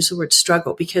people use the word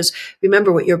struggle, because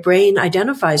remember, what your brain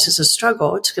identifies as a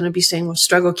struggle, it's going to be saying, well,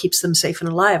 struggle keeps them safe and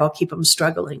alive. I'll keep them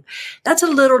struggling. That's a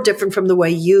little different from the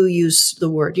way you use the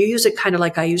word. You use it kind of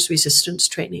like I use resistance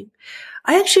training.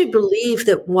 I actually believe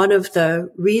that one of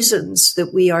the reasons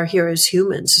that we are here as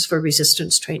humans is for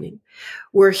resistance training.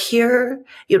 We're here.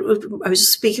 I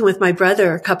was speaking with my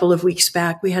brother a couple of weeks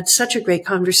back. We had such a great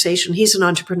conversation. He's an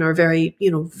entrepreneur,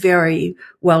 very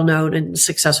well known and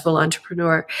successful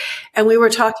entrepreneur. And we were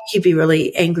talking, he'd be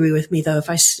really angry with me though,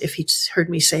 if he heard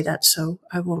me say that. So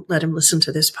I won't let him listen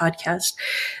to this podcast.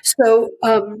 So,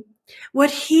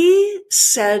 what he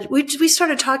said, we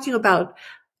started talking about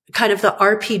kind of the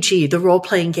RPG, the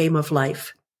role-playing game of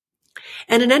life.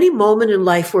 And in any moment in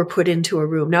life, we're put into a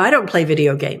room. Now, I don't play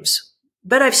video games,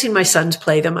 but I've seen my sons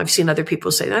play them. I've seen other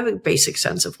people say them. I have a basic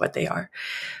sense of what they are.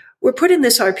 We're put in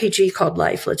this RPG called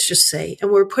life, let's just say,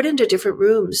 and we're put into different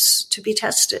rooms to be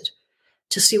tested,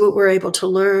 to see what we're able to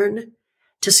learn,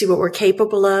 to see what we're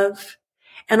capable of,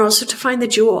 and also to find the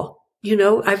jewel.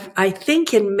 I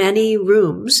think in many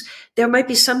rooms, there might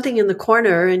be something in the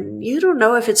corner and you don't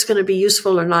know if it's going to be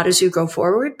useful or not as you go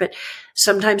forward. But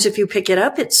sometimes if you pick it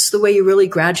up, it's the way you really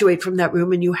graduate from that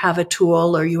room and you have a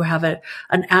tool or you have an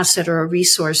asset or a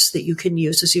resource that you can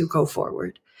use as you go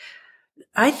forward.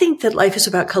 I think that life is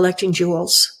about collecting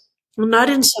jewels,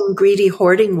 not in some greedy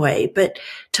hoarding way, but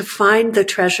to find the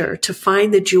treasure, to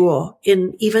find the jewel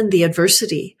in even the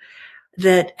adversity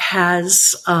that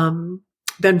has,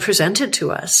 been presented to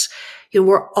us.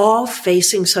 We're all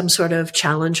facing some sort of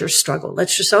challenge or struggle.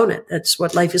 Let's just own it. That's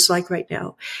what life is like right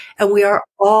now. And we are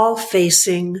all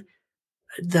facing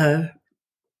the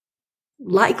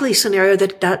likely scenario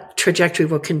that trajectory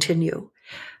will continue.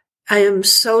 I am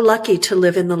so lucky to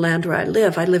live in the land where I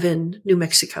live. I live in New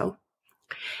Mexico.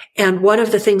 And one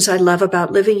of the things I love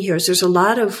about living here is there's a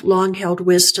lot of long-held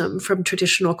wisdom from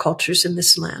traditional cultures in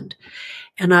this land.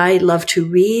 And I love to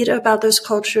read about those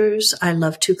cultures. I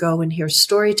love to go and hear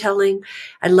storytelling.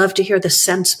 I love to hear the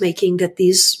sense-making that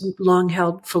these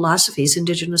long-held philosophies,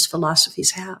 indigenous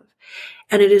philosophies, have.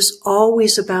 And it is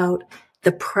always about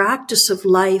the practice of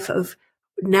life, of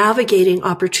navigating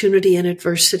opportunity and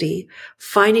adversity,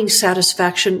 finding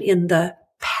satisfaction in the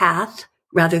path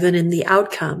rather than in the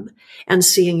outcome, and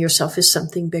seeing yourself as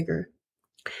something bigger.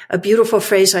 A beautiful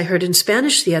phrase I heard in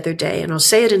Spanish the other day, and I'll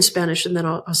say it in Spanish and then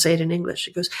I'll say it in English.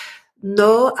 It goes,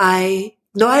 no hay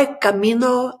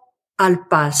camino al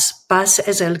paz. Paz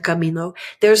es el camino.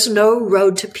 There's no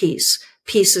road to peace.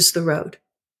 Peace is the road.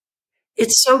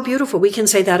 It's so beautiful. We can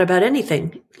say that about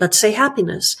anything. Let's say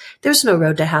happiness. There's no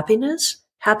road to happiness.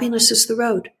 Happiness is the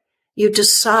road. You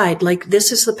decide, like,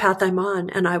 this is the path I'm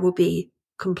on, and I will be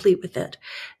complete with it.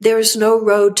 There's no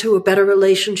road to a better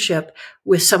relationship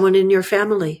with someone in your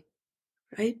family,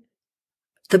 right?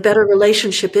 The better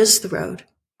relationship is the road.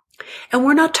 And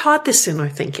we're not taught this in our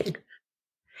thinking.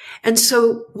 And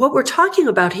so what we're talking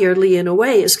about here, Lee, in a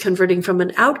way, is converting from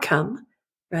an outcome,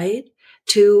 right,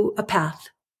 to a path.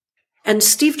 And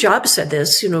Steve Jobs said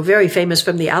this, very famous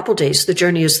from the Apple days, the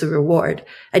journey is the reward.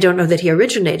 I don't know that he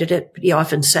originated it, but he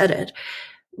often said it.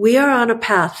 We are on a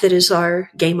path that is our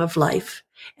game of life.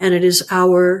 And it is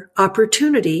our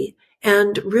opportunity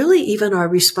and really even our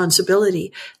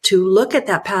responsibility to look at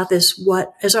that path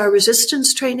as our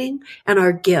resistance training and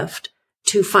our gift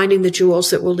to finding the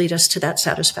jewels that will lead us to that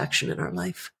satisfaction in our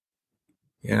life.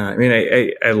 Yeah. I mean,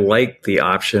 I like the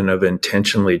option of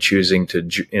intentionally choosing to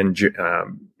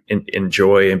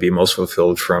enjoy and be most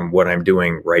fulfilled from what I'm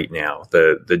doing right now,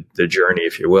 the journey,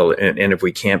 if you will. And if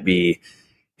we can't be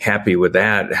happy with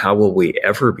that, how will we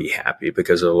ever be happy?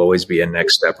 Because there'll always be a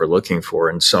next step we're looking for.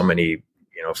 And so many,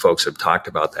 folks have talked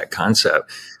about that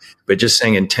concept, but just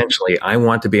saying intentionally, I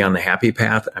want to be on the happy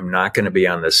path. I'm not going to be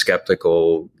on the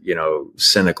skeptical,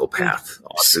 cynical path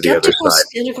off to the other side.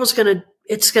 Cynical is the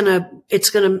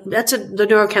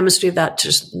neurochemistry of that.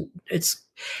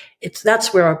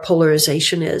 That's where our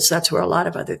polarization is. That's where a lot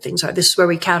of other things are. This is where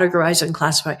we categorize and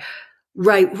classify.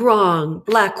 Right, wrong,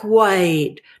 black,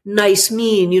 white, nice,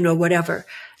 mean, whatever.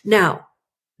 Now,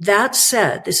 that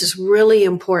said, this is really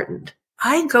important.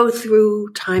 I go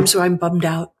through times where I'm bummed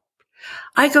out.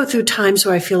 I go through times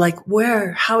where I feel like,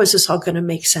 how is this all going to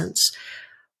make sense?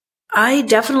 I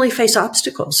definitely face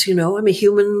obstacles, I'm a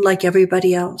human like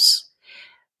everybody else.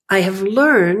 I have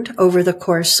learned over the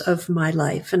course of my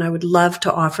life, and I would love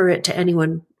to offer it to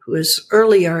anyone who is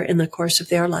earlier in the course of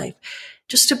their life,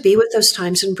 just to be with those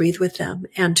times and breathe with them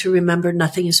and to remember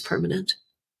nothing is permanent.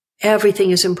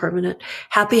 Everything is impermanent.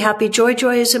 Happy, happy, joy,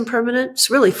 joy is impermanent. It's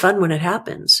really fun when it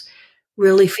happens.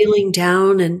 Really feeling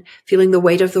down and feeling the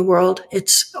weight of the world,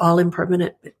 it's all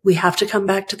impermanent. We have to come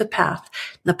back to the path.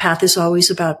 The path is always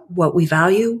about what we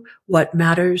value, what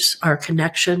matters, our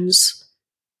connections,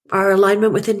 our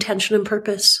alignment with intention and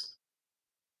purpose.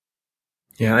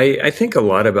 Yeah, I think a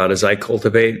lot about as I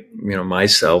cultivate,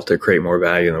 myself to create more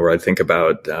value in the world. I think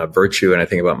about virtue and I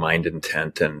think about mind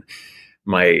intent and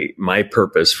my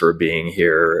purpose for being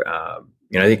here,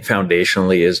 I think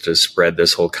foundationally is to spread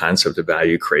this whole concept of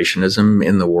value creationism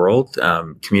in the world,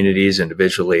 communities,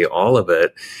 individually, all of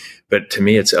it. But to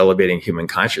me, it's elevating human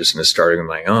consciousness, starting with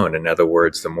my own. In other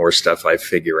words, the more stuff I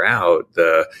figure out,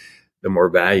 the more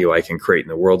value I can create in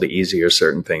the world, the easier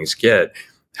certain things get.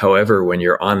 However, when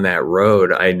you're on that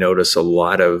road, I notice a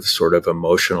lot of sort of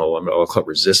emotional, I'll call it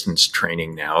resistance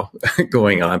training now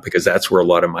going on, because that's where a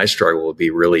lot of my struggle will be,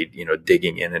 really,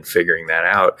 digging in and figuring that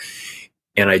out.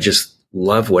 And I just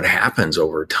love what happens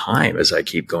over time as I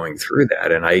keep going through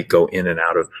that. And I go in and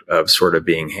out of sort of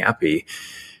being happy.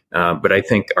 But I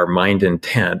think our mind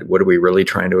intent, what are we really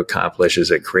trying to accomplish?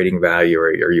 Is it creating value, or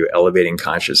are you elevating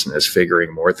consciousness,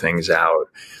 figuring more things out,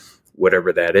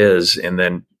 whatever that is? And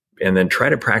then try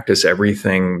to practice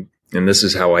everything. And this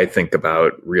is how I think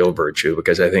about real virtue,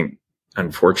 because I think,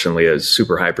 unfortunately, a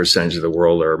super high percentage of the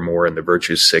world are more in the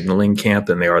virtue signaling camp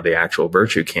than they are the actual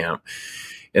virtue camp.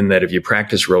 And that if you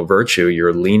practice real virtue,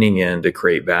 you're leaning in to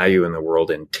create value in the world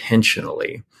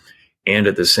intentionally. And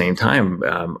at the same time,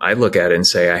 I look at it and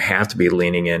say, I have to be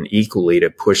leaning in equally to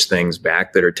push things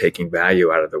back that are taking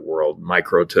value out of the world,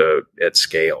 micro to at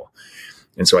scale.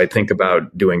 And so I think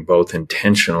about doing both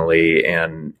intentionally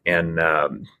and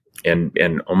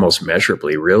almost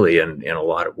measurably, really, in a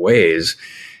lot of ways,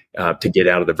 to get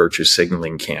out of the virtue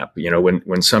signaling camp.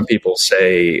 When some people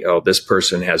say, oh, this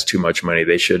person has too much money,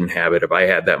 they shouldn't have it. If I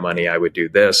had that money, I would do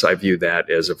this. I view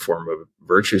that as a form of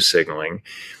virtue signaling.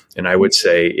 And I would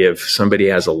say, if somebody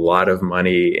has a lot of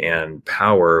money and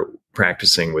power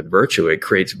practicing with virtue, it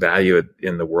creates value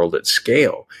in the world at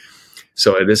scale.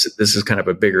 So this is kind of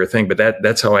a bigger thing, but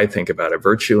that's how I think about it.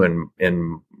 Virtue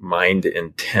and mind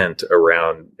intent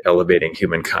around elevating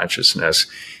human consciousness.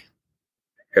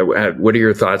 What are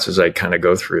your thoughts as I kind of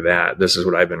go through that? This is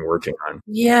what I've been working on.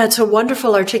 Yeah, it's a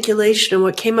wonderful articulation. And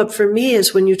what came up for me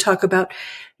is when you talk about,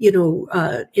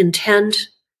 intent,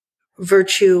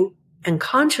 virtue, and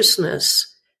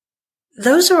consciousness,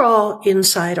 those are all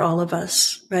inside all of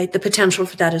us, right? The potential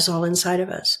for that is all inside of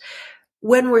us.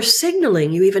 When we're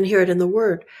signaling, you even hear it in the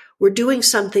word, we're doing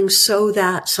something so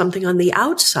that something on the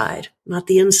outside, not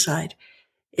the inside,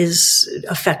 is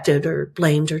affected or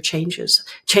blamed or changed.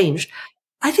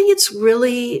 I think it's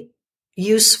really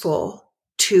useful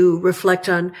to reflect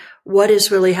on what is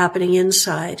really happening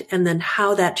inside and then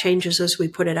how that changes as we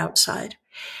put it outside.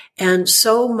 And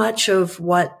so much of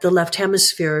what the left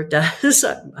hemisphere does,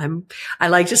 I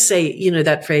like to say,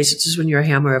 that phrase, it's just when you're a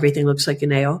hammer, everything looks like a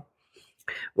nail.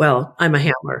 Well, I'm a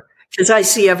hammer because I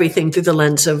see everything through the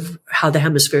lens of how the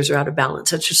hemispheres are out of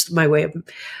balance. That's just my way of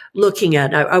looking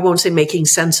at it. I won't say making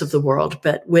sense of the world,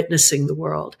 but witnessing the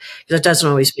world. That doesn't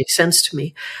always make sense to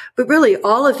me. But really,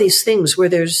 all of these things where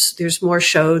there's more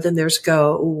show than there's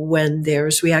go, when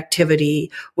there's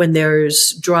reactivity, when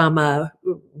there's drama,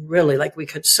 really, like we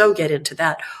could so get into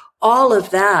that. All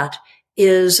of that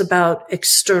is about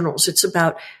externals. It's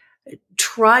about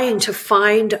trying to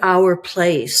find our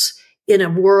place in a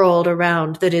world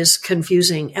around that is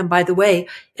confusing. And by the way,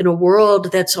 in a world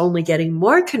that's only getting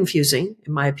more confusing,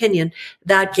 in my opinion,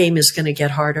 that game is going to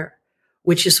get harder,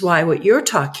 which is why what you're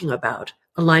talking about,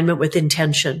 alignment with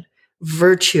intention,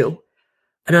 virtue,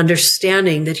 an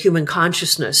understanding that human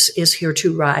consciousness is here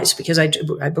to rise, because I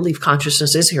believe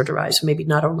consciousness is here to rise, maybe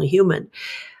not only human.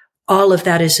 All of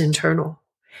that is internal.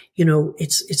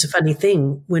 It's a funny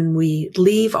thing. When we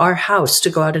leave our house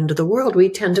to go out into the world, we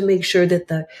tend to make sure that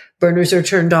the burners are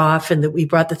turned off and that we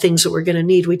brought the things that we're going to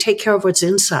need. We take care of what's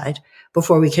inside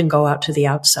before we can go out to the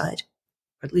outside.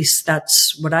 At least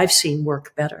that's what I've seen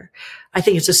work better. I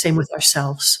think it's the same with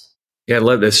ourselves. Yeah,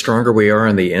 the stronger we are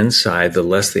on the inside, the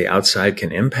less the outside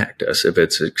can impact us. If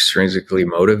it's extrinsically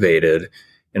motivated,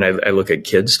 and I look at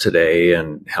kids today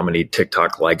and how many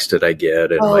TikTok likes did I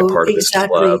get? And am I part of this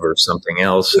club or something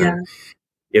else? Yeah. And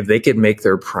if they could make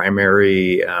their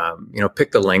primary,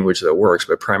 pick the language that works,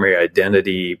 but primary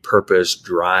identity, purpose,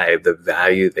 drive, the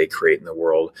value they create in the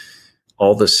world,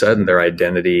 all of a sudden their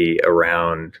identity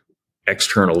around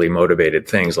externally motivated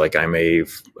things like I'm a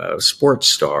sports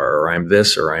star or I'm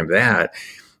this or I'm that.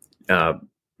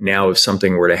 Now, if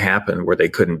something were to happen where they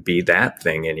couldn't be that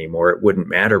thing anymore, it wouldn't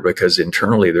matter because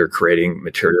internally they're creating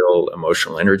material,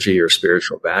 emotional energy or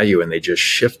spiritual value, and they just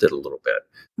shift it a little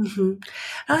bit. Mm-hmm.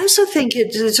 I also think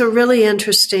it's a really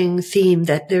interesting theme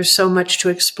that there's so much to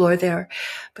explore there.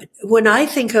 But when I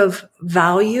think of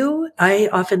value, I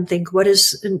often think, what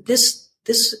is this?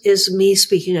 This is me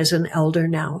speaking as an elder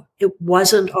now. It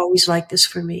wasn't always like this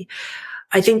for me.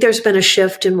 I think there's been a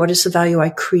shift in what is the value I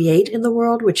create in the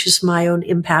world, which is my own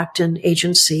impact and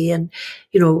agency and,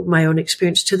 my own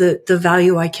experience, to the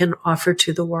value I can offer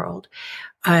to the world.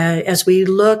 As we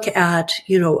look at,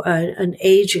 an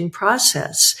aging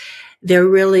process, there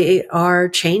really are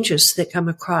changes that come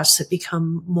across that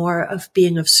become more of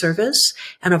being of service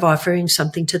and of offering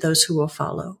something to those who will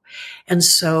follow. And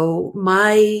so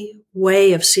my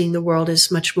way of seeing the world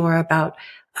is much more about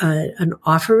an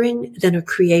offering than a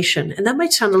creation. And that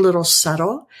might sound a little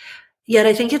subtle, yet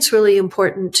I think it's really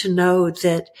important to know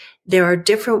that there are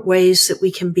different ways that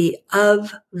we can be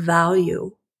of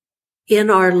value in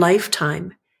our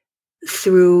lifetime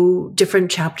through different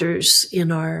chapters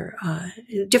in our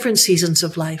different seasons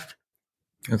of life.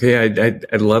 Okay,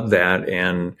 I love that.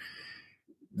 And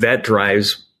that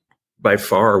drives by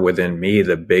far within me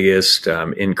the biggest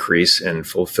increase in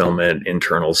fulfillment,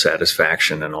 internal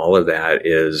satisfaction, and all of that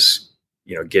is,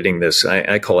 getting this,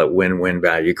 I call it win-win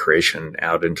value creation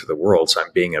out into the world. So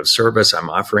I'm being of service, I'm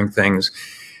offering things.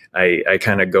 I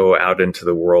kind of go out into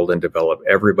the world and develop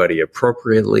everybody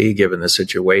appropriately given the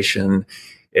situation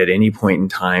at any point in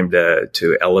time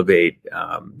to elevate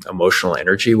emotional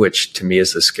energy, which to me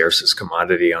is the scarcest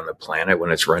commodity on the planet.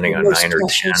 When it's running on 9 or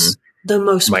 10, the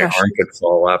most my precious. arm could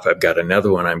fall off. I've got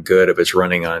another one. I'm good. If it's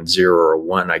running on 0 or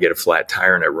 1, I get a flat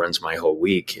tire and it runs my whole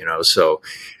week. So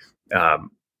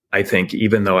I think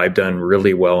even though I've done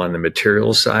really well on the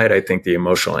material side, I think the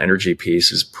emotional energy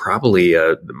piece is probably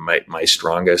my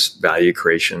strongest value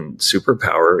creation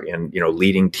superpower in,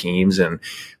 leading teams and,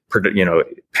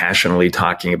 passionately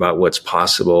talking about what's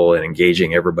possible and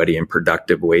engaging everybody in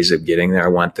productive ways of getting there. I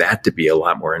want that to be a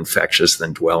lot more infectious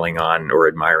than dwelling on or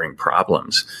admiring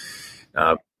problems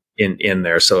in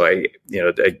there. So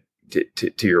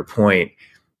to your point,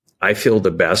 I feel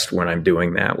the best when I'm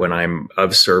doing that, when I'm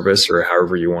of service, or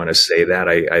however you want to say that.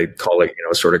 I call it,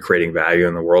 sort of creating value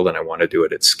in the world, and I want to do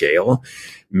it at scale.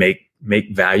 Make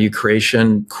value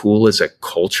creation cool as a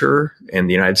culture in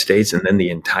the United States and then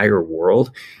the entire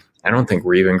world. I don't think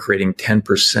we're even creating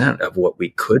 10% of what we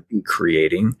could be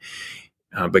creating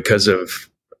because of,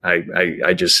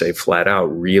 I just say flat out,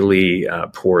 really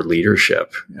poor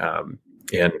leadership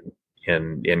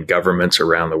in governments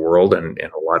around the world and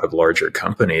a lot of larger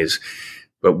companies.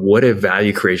 But what if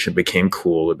value creation became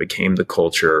cool? It became the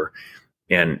culture,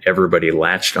 and everybody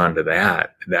latched onto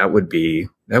that. That would be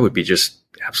just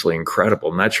absolutely incredible.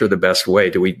 I'm not sure the best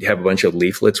way. Do we have a bunch of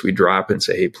leaflets we drop and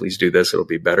say, hey, please do this, it'll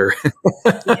be better?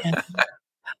 Yeah.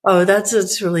 Oh,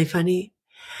 that's really funny.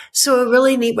 So a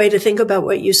really neat way to think about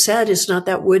what you said is not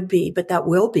that would be, but that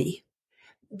will be.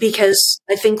 Because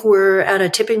I think we're at a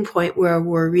tipping point where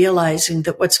we're realizing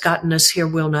that what's gotten us here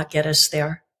will not get us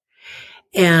there.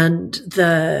 And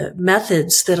the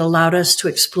methods that allowed us to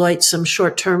exploit some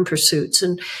short-term pursuits.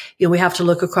 And, we have to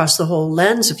look across the whole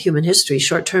lens of human history.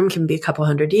 Short-term can be a couple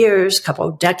hundred years, couple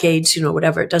of decades,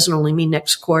 whatever. It doesn't only mean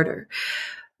next quarter.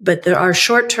 But our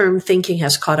short-term thinking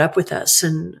has caught up with us.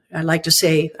 And I don't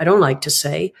like to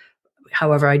say,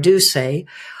 however, I do say,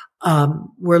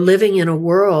 we're living in a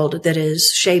world that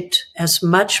is shaped as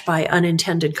much by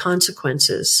unintended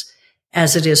consequences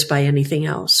as it is by anything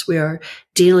else. We are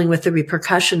dealing with the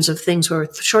repercussions of things where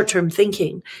short-term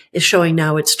thinking is showing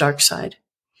now its dark side.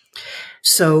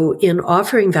 So in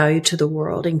offering value to the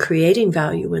world and creating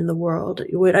value in the world,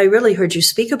 what I really heard you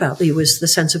speak about, Lee, was the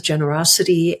sense of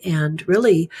generosity and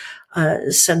really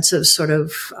a sense of sort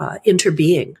of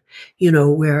interbeing,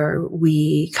 where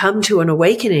we come to an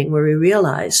awakening where we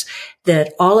realize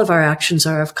that all of our actions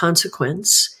are of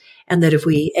consequence, and that if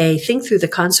we think through the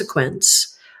consequence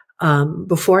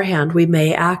beforehand, we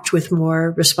may act with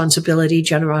more responsibility,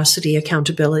 generosity,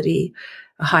 accountability,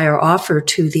 a higher offer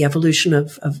to the evolution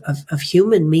of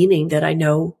human meaning that I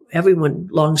know everyone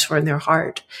longs for in their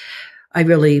heart. I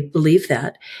really believe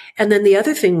that. And then the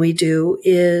other thing we do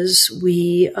is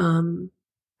we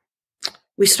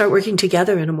start working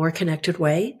together in a more connected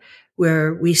way,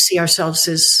 where we see ourselves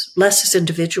less as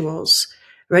individuals.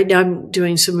 Right now I'm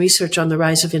doing some research on the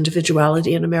rise of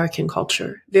individuality in American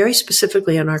culture, very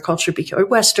specifically in our culture, or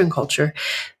Western culture,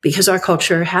 because our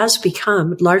culture has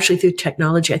become, largely through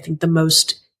technology, I think the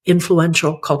most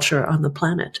influential culture on the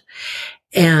planet.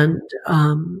 And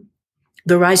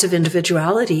the rise of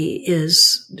individuality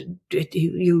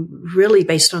you really,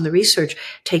 based on the research,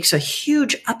 takes a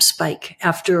huge upspike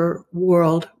after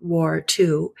World War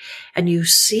II. And you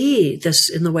see this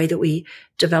in the way that we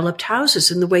developed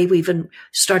houses, in the way we even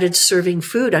started serving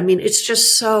food. I mean, it's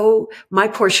just so, my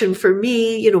portion for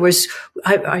me, was,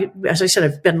 as I said,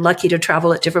 I've been lucky to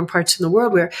travel at different parts in the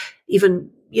world where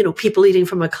even, people eating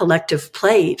from a collective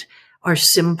plate are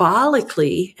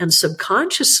symbolically and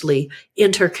subconsciously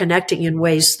interconnecting in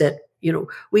ways that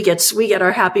we get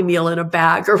our Happy Meal in a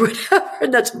bag or whatever,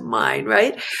 and that's mine,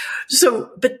 right?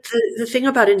 So, but the thing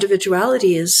about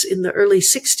individuality is in the early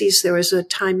 60s, there was a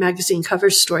Time magazine cover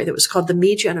story that was called The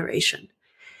Me Generation.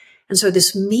 And so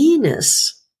this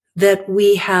me-ness that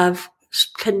we have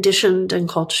conditioned and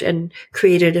culture and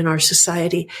created in our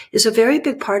society is a very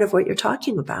big part of what you're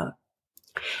talking about.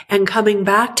 And coming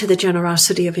back to the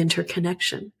generosity of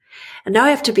interconnection. And now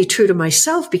I have to be true to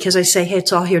myself because I say, hey,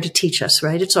 it's all here to teach us,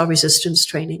 right? It's all resistance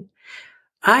training.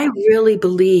 I really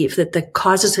believe that the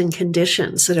causes and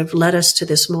conditions that have led us to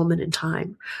this moment in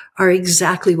time are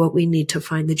exactly what we need to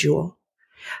find the jewel.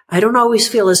 I don't always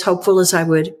feel as hopeful as I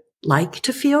would like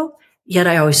to feel, yet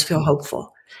I always feel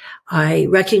hopeful. I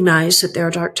recognize that there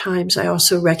are dark times. I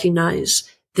also recognize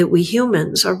that we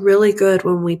humans are really good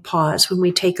when we pause, when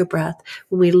we take a breath,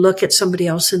 when we look at somebody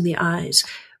else in the eyes,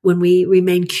 when we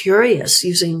remain curious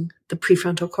using the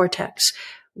prefrontal cortex.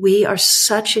 We are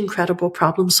such incredible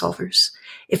problem solvers.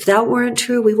 If that weren't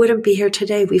true, we wouldn't be here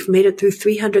today. We've made it through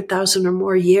 300,000 or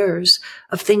more years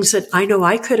of things that I know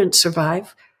I couldn't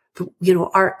survive.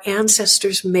 Our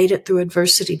ancestors made it through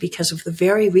adversity because of the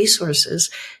very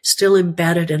resources still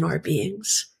embedded in our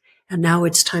beings. And now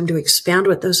it's time to expand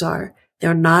what those are.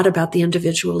 They're not about the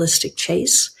individualistic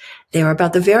chase. They are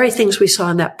about the very things we saw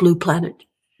in that Blue Planet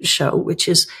show, which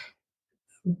is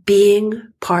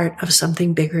being part of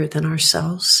something bigger than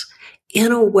ourselves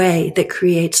in a way that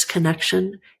creates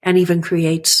connection and even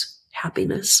creates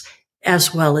happiness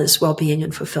as well as well-being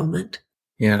and fulfillment.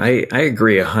 Yeah, I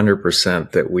agree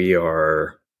 100% that we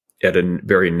are at a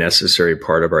very necessary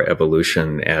part of our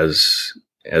evolution as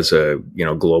a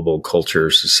global culture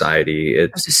society.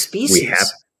 As a species,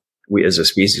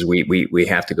 we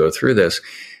have to go through this.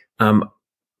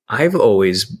 I've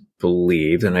always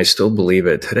believed, and I still believe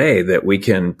it today, that we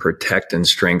can protect and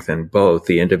strengthen both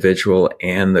the individual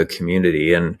and the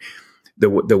community. And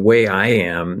the way I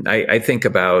am, I think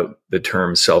about the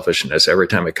term selfishness. Every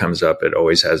time it comes up, it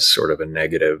always has sort of a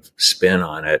negative spin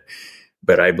on it.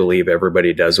 But I believe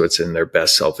everybody does what's in their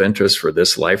best self-interest for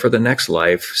this life or the next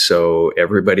life. So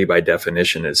everybody by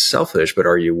definition is selfish, but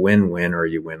are you win-win or are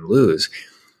you win-lose?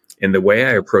 And the way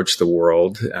I approach the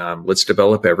world, let's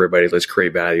develop everybody, let's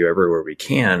create value everywhere we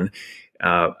can.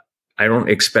 I don't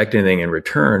expect anything in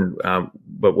return.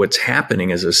 But what's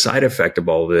happening as a side effect of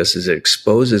all of this is it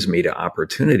exposes me to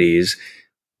opportunities,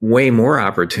 way more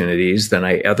opportunities than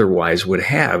I otherwise would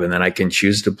have. And then I can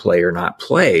choose to play or not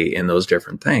play in those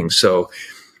different things. So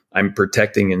I'm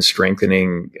protecting and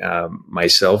strengthening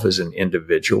myself as an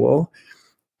individual.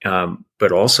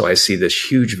 But also I see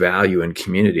this huge value in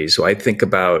community. So I think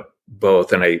about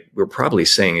both, and we're probably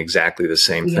saying exactly the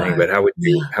same thing, but how would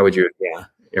you, yeah.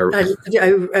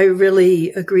 I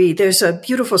really agree. There's a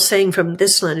beautiful saying from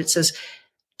this land. It says,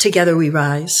 together we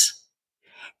rise.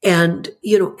 And,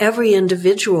 every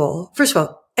individual, first of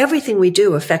all, everything we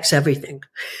do affects everything.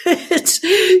 It's,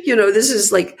 this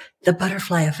is like the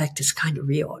butterfly effect is kind of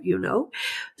real,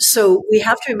 So we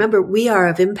have to remember we are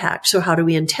of impact. So how do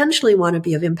we intentionally want to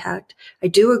be of impact? I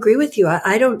do agree with you.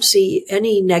 I don't see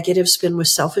any negative spin with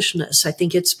selfishness. I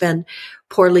think it's been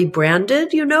poorly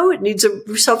branded,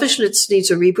 selfishness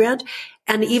needs a rebrand.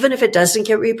 And even if it doesn't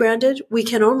get rebranded, we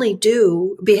can only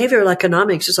do behavioral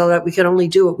economics is all that we can only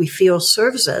do what we feel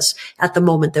serves us at the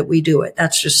moment that we do it.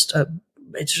 That's just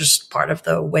it's just part of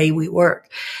the way we work.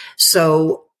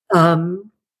 So,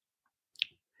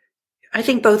 I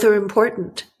think both are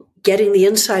important. Getting the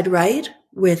inside right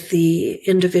with the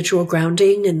individual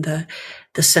grounding and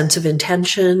the sense of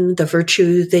intention, the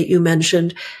virtue that you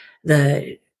mentioned,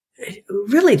 the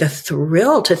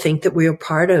thrill to think that we are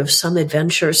part of some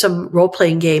adventure, some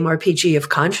role-playing game, RPG of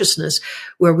consciousness,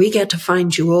 where we get to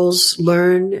find jewels,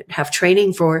 learn, have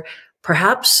training for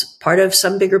perhaps part of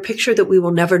some bigger picture that we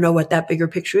will never know what that bigger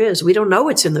picture is. We don't know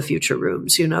what's in the future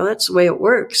rooms, that's the way it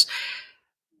works.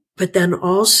 But then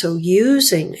also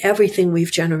using everything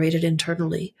we've generated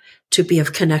internally to be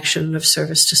of connection and of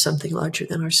service to something larger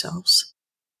than ourselves.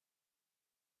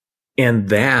 And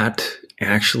that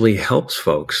actually helps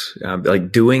folks.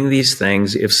 Like doing these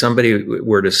things, if somebody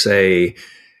were to say,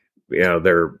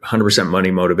 they're 100%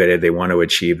 money motivated, they want to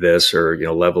achieve this or,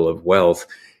 level of wealth,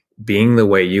 being the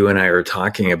way you and I are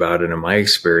talking about it, in my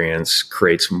experience,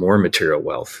 creates more material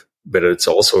wealth, but it's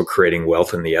also creating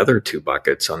wealth in the other two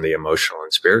buckets on the emotional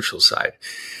and spiritual side.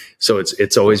 So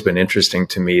it's always been interesting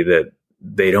to me that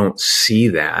they don't see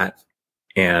that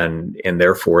and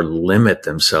therefore limit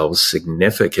themselves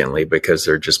significantly because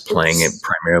they're just playing it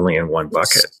primarily in one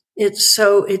bucket.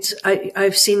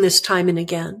 I've seen this time and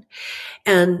again.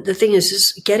 And the thing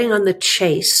is getting on the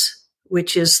chase,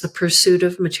 which is the pursuit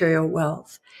of material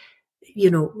wealth.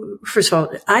 first of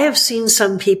all, I have seen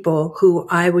some people who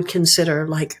I would consider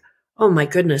like, oh my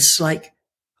goodness, like,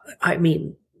 I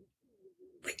mean,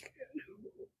 like,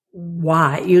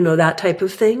 why, that type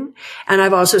of thing. And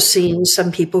I've also seen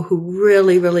some people who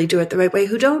really, really do it the right way,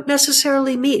 who don't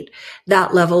necessarily meet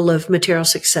that level of material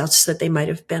success that they might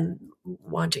have been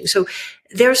wanting. So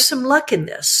there's some luck in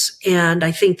this. And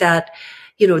I think that,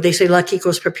 they say luck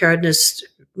equals preparedness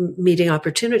meeting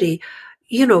opportunity.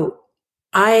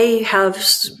 I have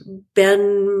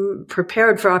been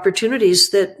prepared for opportunities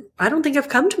that I don't think have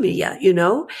come to me yet,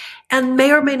 and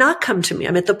may or may not come to me.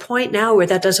 I'm at the point now where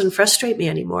that doesn't frustrate me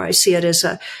anymore. I see it as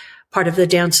a part of the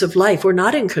dance of life. We're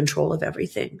not in control of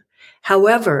everything.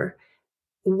 However,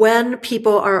 when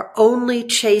people are only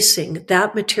chasing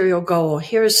that material goal,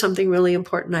 here is something really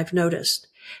important I've noticed.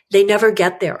 They never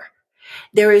get there.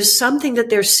 There is something that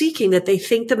they're seeking that they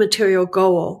think the material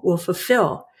goal will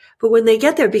fulfill. But when they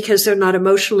get there, because they're not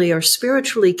emotionally or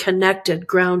spiritually connected,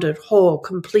 grounded, whole,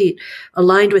 complete,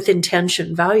 aligned with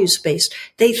intention, values-based,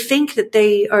 they think that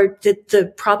that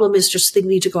the problem is just they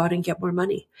need to go out and get more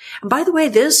money. And by the way,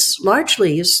 this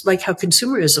largely is like how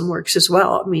consumerism works as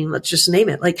well. I mean, let's just name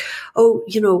it. Like, I'll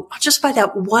just buy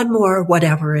that one more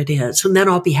whatever it is, and then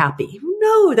I'll be happy.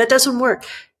 No, that doesn't work.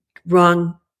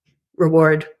 Wrong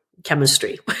reward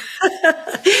chemistry.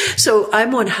 So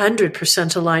I'm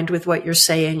 100% aligned with what you're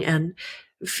saying and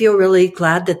feel really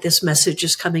glad that this message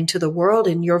is coming to the world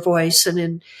in your voice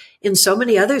and in so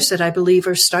many others that I believe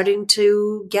are starting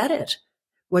to get it.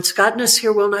 What's gotten us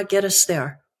here will not get us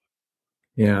there.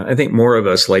 Yeah, I think more of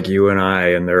us like you and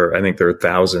I think there are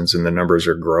thousands and the numbers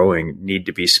are growing, need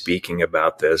to be speaking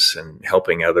about this and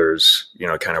helping others,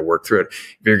 kind of work through it.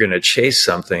 If you're going to chase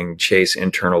something, chase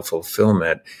internal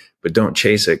fulfillment, but don't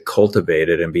chase it, cultivate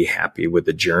it and be happy with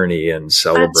the journey and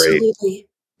celebrate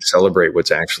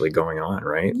what's actually going on,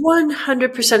 right?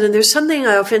 100%. And there's something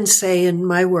I often say in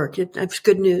my work. It's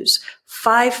good news.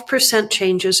 5%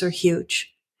 changes are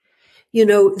huge.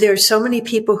 There's so many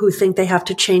people who think they have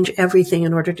to change everything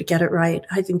in order to get it right.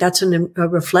 I think that's a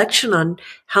reflection on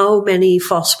how many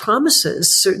false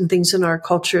promises certain things in our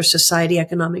culture, society,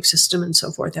 economic system, and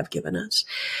so forth have given us.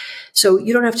 So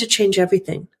you don't have to change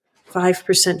everything.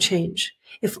 5% change.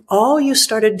 If all you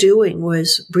started doing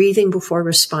was breathing before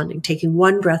responding, taking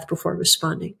one breath before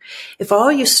responding, if all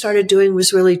you started doing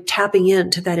was really tapping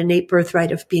into that innate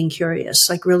birthright of being curious,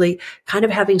 like really kind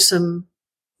of having some,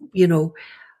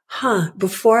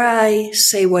 before I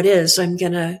say what is, I'm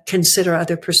going to consider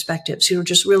other perspectives,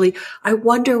 just really, I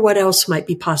wonder what else might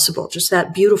be possible. Just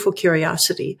that beautiful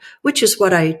curiosity, which is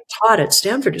what I taught at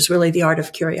Stanford, is really the art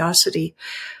of curiosity.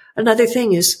 Another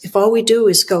thing is if all we do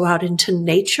is go out into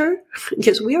nature,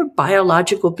 because we are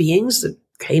biological beings that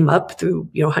came up through,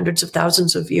 hundreds of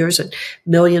thousands of years and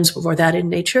millions before that in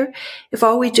nature. If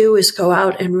all we do is go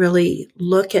out and really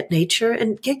look at nature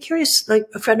and get curious, like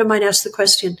a friend of mine asked the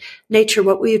question, nature,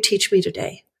 what will you teach me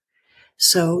today?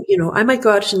 So, I might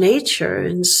go out to nature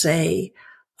and say,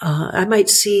 I might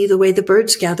see the way the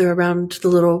birds gather around the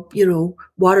little,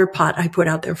 water pot I put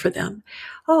out there for them.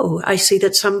 Oh, I see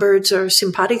that some birds are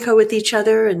simpatico with each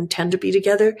other and tend to be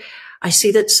together. I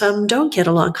see that some don't get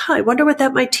along. I wonder what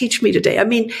that might teach me today. I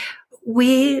mean,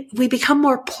 we become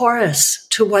more porous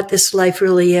to what this life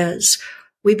really is.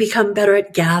 We become better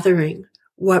at gathering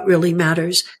what really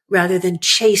matters rather than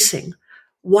chasing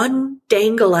one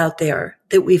dangle out there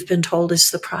that we've been told is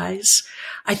the prize.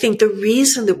 I think the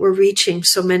reason that we're reaching,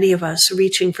 so many of us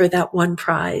reaching for that one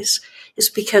prize, is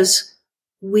because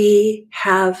we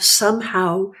have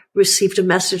somehow received a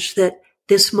message that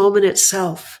this moment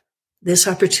itself, this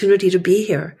opportunity to be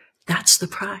here, that's the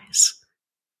prize.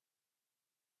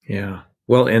 Yeah.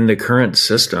 Well, in the current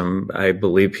system, I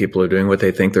believe people are doing what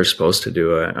they think they're supposed to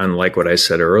do. Unlike what I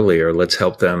said earlier, let's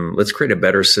help them. Let's create a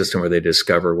better system where they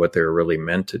discover what they're really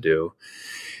meant to do.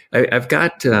 I've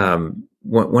got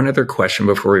one other question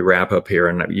before we wrap up here.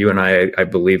 And you and I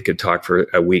believe, could talk for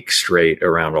a week straight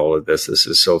around all of this. This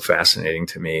is so fascinating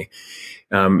to me.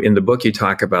 In the book, you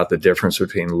talk about the difference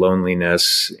between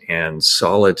loneliness and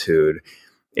solitude.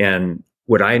 And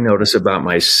what I notice about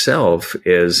myself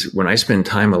is when I spend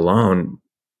time alone,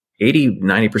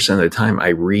 80-90% of the time I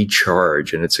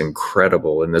recharge, and it's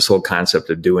incredible. And this whole concept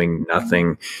of doing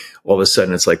nothing, all of a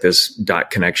sudden it's like this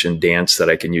dot connection dance that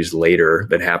I can use later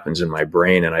that happens in my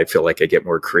brain. And I feel like I get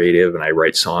more creative and I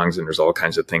write songs and there's all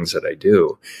kinds of things that I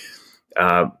do.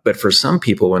 But for some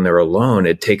people, when they're alone,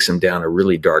 it takes them down a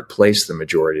really dark place the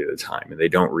majority of the time and they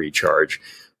don't recharge.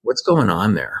 What's going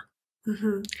on there?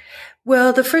 Mm-hmm.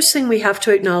 Well, the first thing we have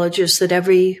to acknowledge is that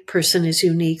every person is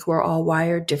unique. We're all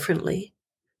wired differently.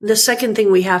 The second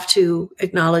thing we have to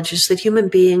acknowledge is that human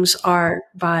beings are,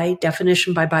 by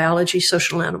definition, by biology,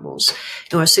 social animals.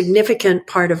 A significant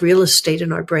part of real estate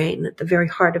in our brain, at the very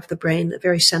heart of the brain, the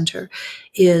very center,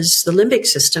 is the limbic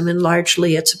system. And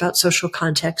largely it's about social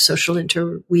context, social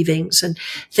interweavings, and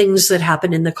things that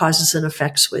happen in the causes and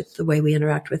effects with the way we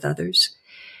interact with others.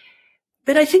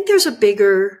 But I think there's a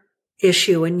bigger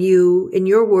issue, and in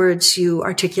your words, you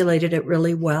articulated it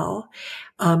really well.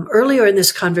 Earlier in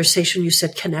this conversation, you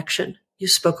said connection. You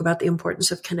spoke about the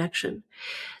importance of connection.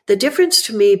 The difference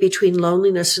to me between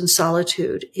loneliness and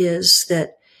solitude is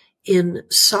that in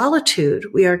solitude,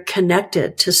 we are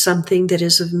connected to something that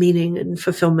is of meaning and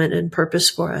fulfillment and purpose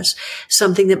for us,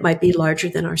 something that might be larger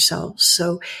than ourselves.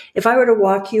 So if I were to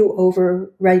walk you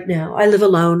over right now, I live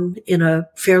alone in a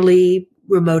fairly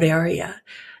remote area.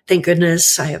 Thank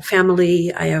goodness I have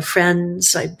family, I have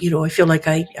friends, I feel like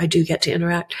I do get to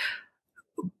interact.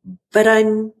 But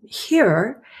I'm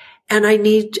here and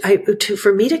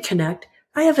for me to connect,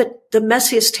 I have the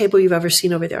messiest table you've ever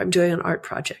seen over there. I'm doing an art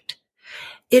project.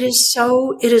 It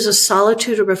is a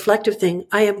solitude, a reflective thing.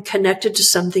 I am connected to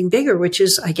something bigger, which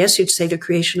is, I guess you'd say, the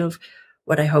creation of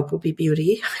what I hope will be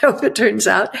beauty. I hope it turns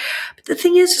out. But the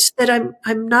thing is that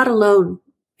I'm not alone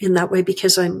in that way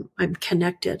because I'm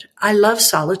connected. I love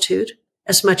solitude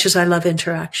as much as I love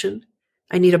interaction.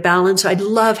 I need a balance. I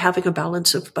love having a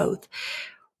balance of both.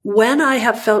 When I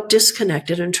have felt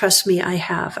disconnected, and trust me,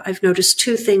 I've noticed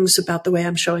two things about the way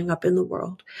I'm showing up in the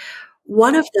world.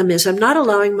 One of them is I'm not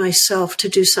allowing myself to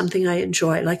do something I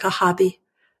enjoy, like a hobby.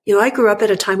 I grew up at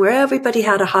a time where everybody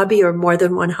had a hobby or more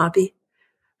than one hobby,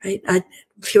 right?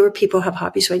 Fewer people have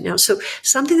hobbies right now. So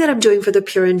something that I'm doing for the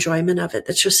pure enjoyment of it,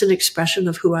 that's just an expression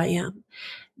of who I am.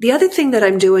 The other thing that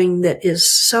I'm doing that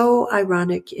is so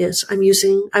ironic is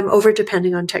I'm over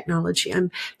depending on technology. I'm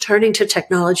turning to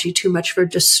technology too much for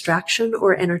distraction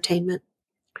or entertainment.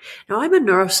 Now, I'm a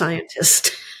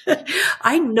neuroscientist.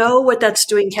 I know what that's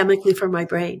doing chemically for my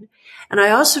brain. And I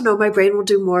also know my brain will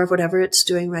do more of whatever it's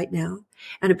doing right now.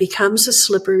 And it becomes a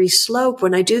slippery slope.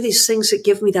 When I do these things that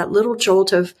give me that little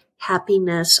jolt of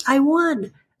happiness, I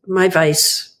won. My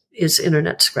vice is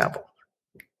internet Scrabble.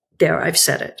 There, I've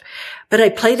said it. But I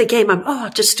play the game. I'll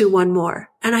just do one more.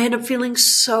 And I end up feeling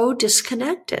so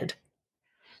disconnected.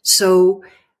 So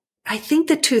I think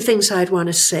the two things I'd want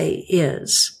to say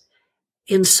is,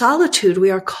 in solitude, we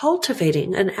are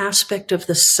cultivating an aspect of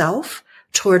the self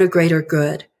toward a greater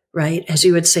good, right? As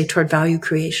you would say, toward value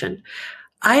creation.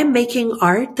 I am making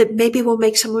art that maybe will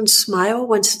make someone smile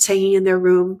once it's hanging in their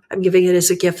room. I'm giving it as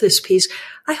a gift, this piece.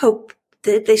 I hope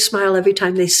that they smile every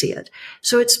time they see it.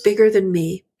 So it's bigger than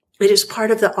me. It is part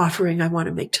of the offering I want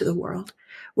to make to the world.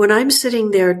 When I'm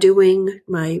sitting there doing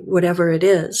my whatever it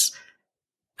is,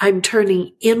 I'm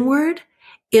turning inward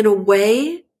in a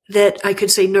way that I could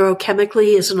say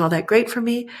neurochemically isn't all that great for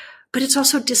me, but it's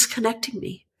also disconnecting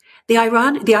me. The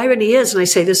irony is, and I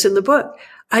say this in the book,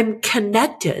 I'm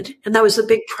connected. And that was the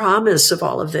big promise of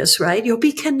all of this, right? You'll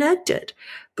be connected,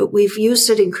 but we've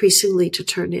used it increasingly to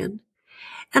turn in.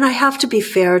 And I have to be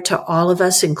fair to all of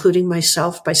us, including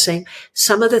myself, by saying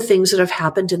some of the things that have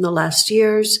happened in the last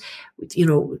years,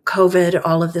 COVID,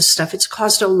 all of this stuff, it's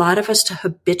caused a lot of us to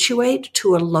habituate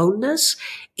to aloneness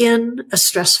in a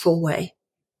stressful way.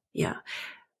 Yeah.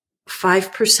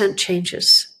 5%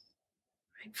 changes.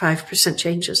 5%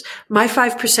 changes. My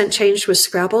 5% changed with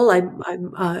Scrabble.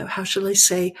 How shall I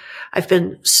say? I've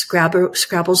been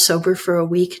Scrabble sober for a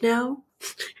week now.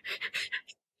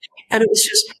 And it was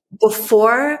just,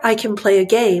 before I can play a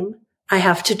game, I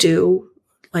have to do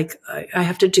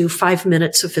 5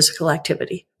 minutes of physical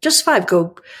activity. Just 5.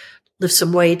 Go lift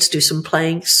some weights, do some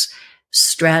planks,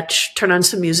 stretch, turn on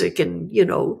some music and,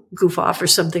 goof off or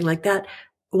something like that.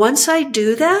 Once I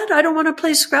do that, I don't want to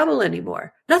play Scrabble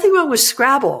anymore. Nothing wrong with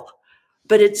Scrabble,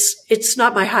 but it's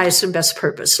not my highest and best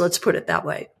purpose. Let's put it that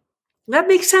way. That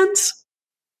makes sense?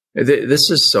 This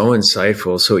is so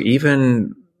insightful. So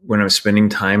even when I'm spending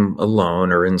time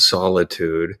alone or in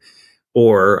solitude,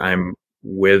 or I'm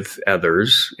with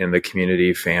others in the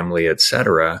community, family,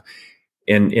 etc.,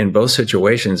 in both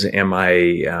situations, am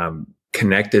I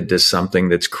connected to something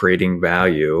that's creating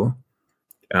value,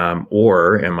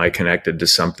 or am I connected to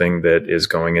something that is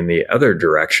going in the other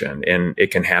direction? And it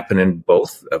can happen in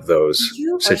both of those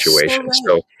situations.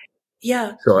 So right.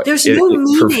 Yeah. There's no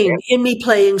meaning in me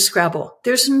playing Scrabble.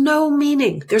 There's no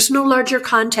meaning. There's no larger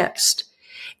context.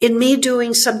 In me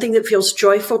doing something that feels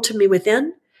joyful to me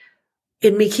within,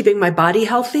 in me keeping my body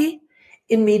healthy,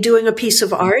 in me doing a piece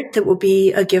of art that will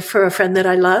be a gift for a friend that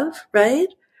I love, right?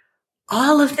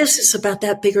 All of this is about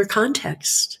that bigger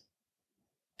context.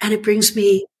 And it brings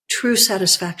me true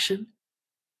satisfaction.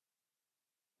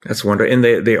 That's wonderful. And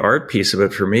the art piece of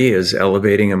it for me is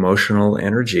elevating emotional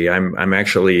energy. I'm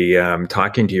actually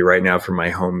talking to you right now from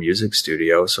my home music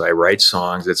studio. So I write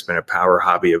songs. It's been a power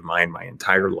hobby of mine my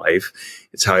entire life.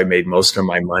 It's how I made most of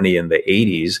my money in the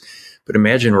 80s. But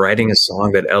imagine writing a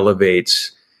song that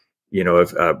elevates,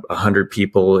 if 100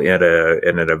 people at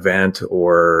an event,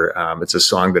 or it's a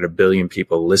song that 1 billion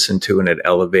people listen to, and it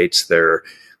elevates their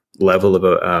level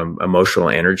of emotional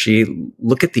energy.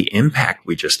 Look at the impact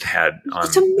we just had on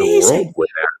It's the amazing. world with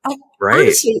that. Right.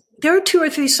 Honestly, there are 2 or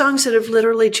 3 songs that have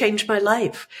literally changed my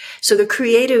life. So the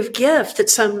creative gift that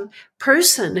some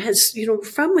person has,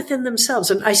 from within themselves,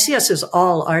 and I see us as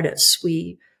all artists.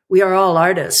 We are all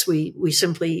artists. We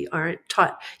simply aren't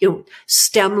taught,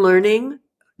 STEM learning.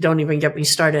 Don't even get me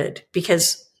started,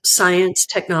 because science,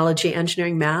 technology,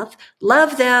 engineering, math,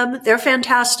 love them. They're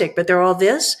fantastic, but they're all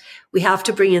this. We have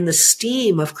to bring in the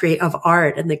steam of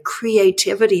art and the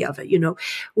creativity of it.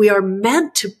 We are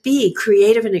meant to be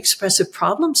creative and expressive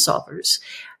problem solvers.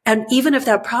 And even if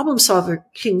that problem solving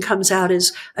comes out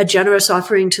as a generous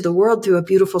offering to the world through a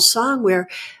beautiful song where,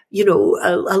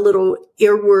 a little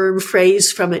earworm phrase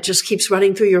from it just keeps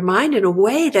running through your mind in a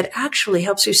way that actually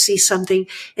helps you see something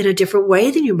in a different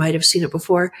way than you might have seen it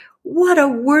before. What a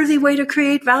worthy way to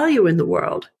create value in the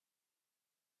world.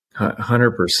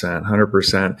 100%,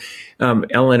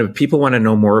 100%. Ellen, if people want to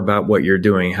know more about what you're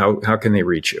doing, how can they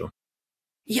reach you?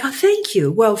 Yeah, thank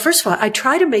you. Well, first of all, I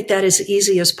try to make that as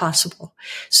easy as possible.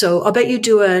 So I'll bet you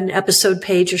do an episode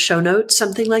page or show notes,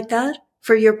 something like that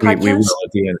for your podcast. We will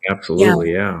at the end.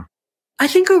 Absolutely. Yeah. I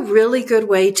think a really good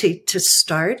way to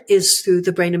start is through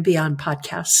the Brain and Beyond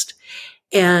podcast.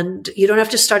 And you don't have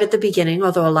to start at the beginning,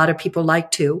 although a lot of people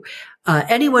like to.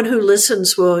 Anyone who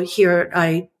listens will hear,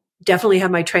 I definitely have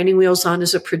my training wheels on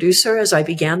as a producer as I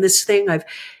began this thing.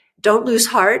 Don't lose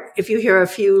heart. If you hear a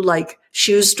few like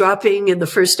shoes dropping in the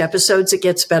first episodes, it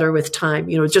gets better with time.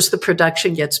 Just the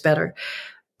production gets better.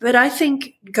 But I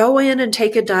think go in and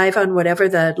take a dive on whatever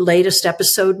the latest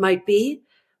episode might be.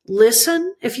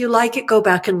 Listen. If you like it, go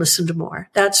back and listen to more.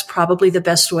 That's probably the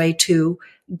best way to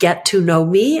get to know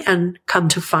me and come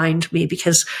to find me,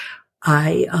 because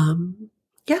I'm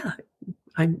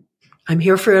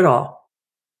here for it all.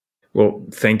 Well,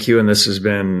 thank you. And this has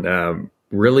been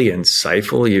really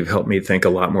insightful. You've helped me think a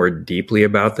lot more deeply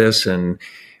about this. And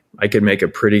I could make a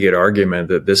pretty good argument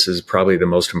that this is probably the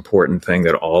most important thing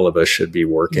that all of us should be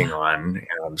working on.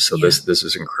 This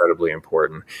is incredibly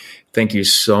important. Thank you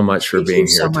so much for being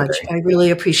here today. Much. I really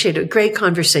appreciate it. Great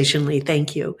conversation, Lee.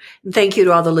 Thank you. And thank you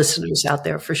to all the listeners out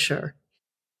there for sure.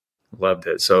 Loved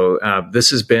it. So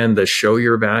this has been the Show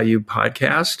Your Value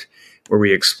podcast, where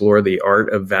we explore the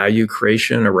art of value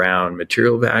creation around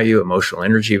material value, emotional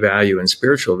energy value, and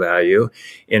spiritual value.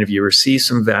 And if you receive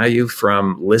some value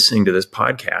from listening to this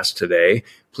podcast today,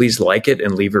 please like it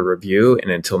and leave a review.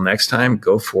 And until next time,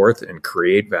 go forth and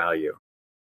create value.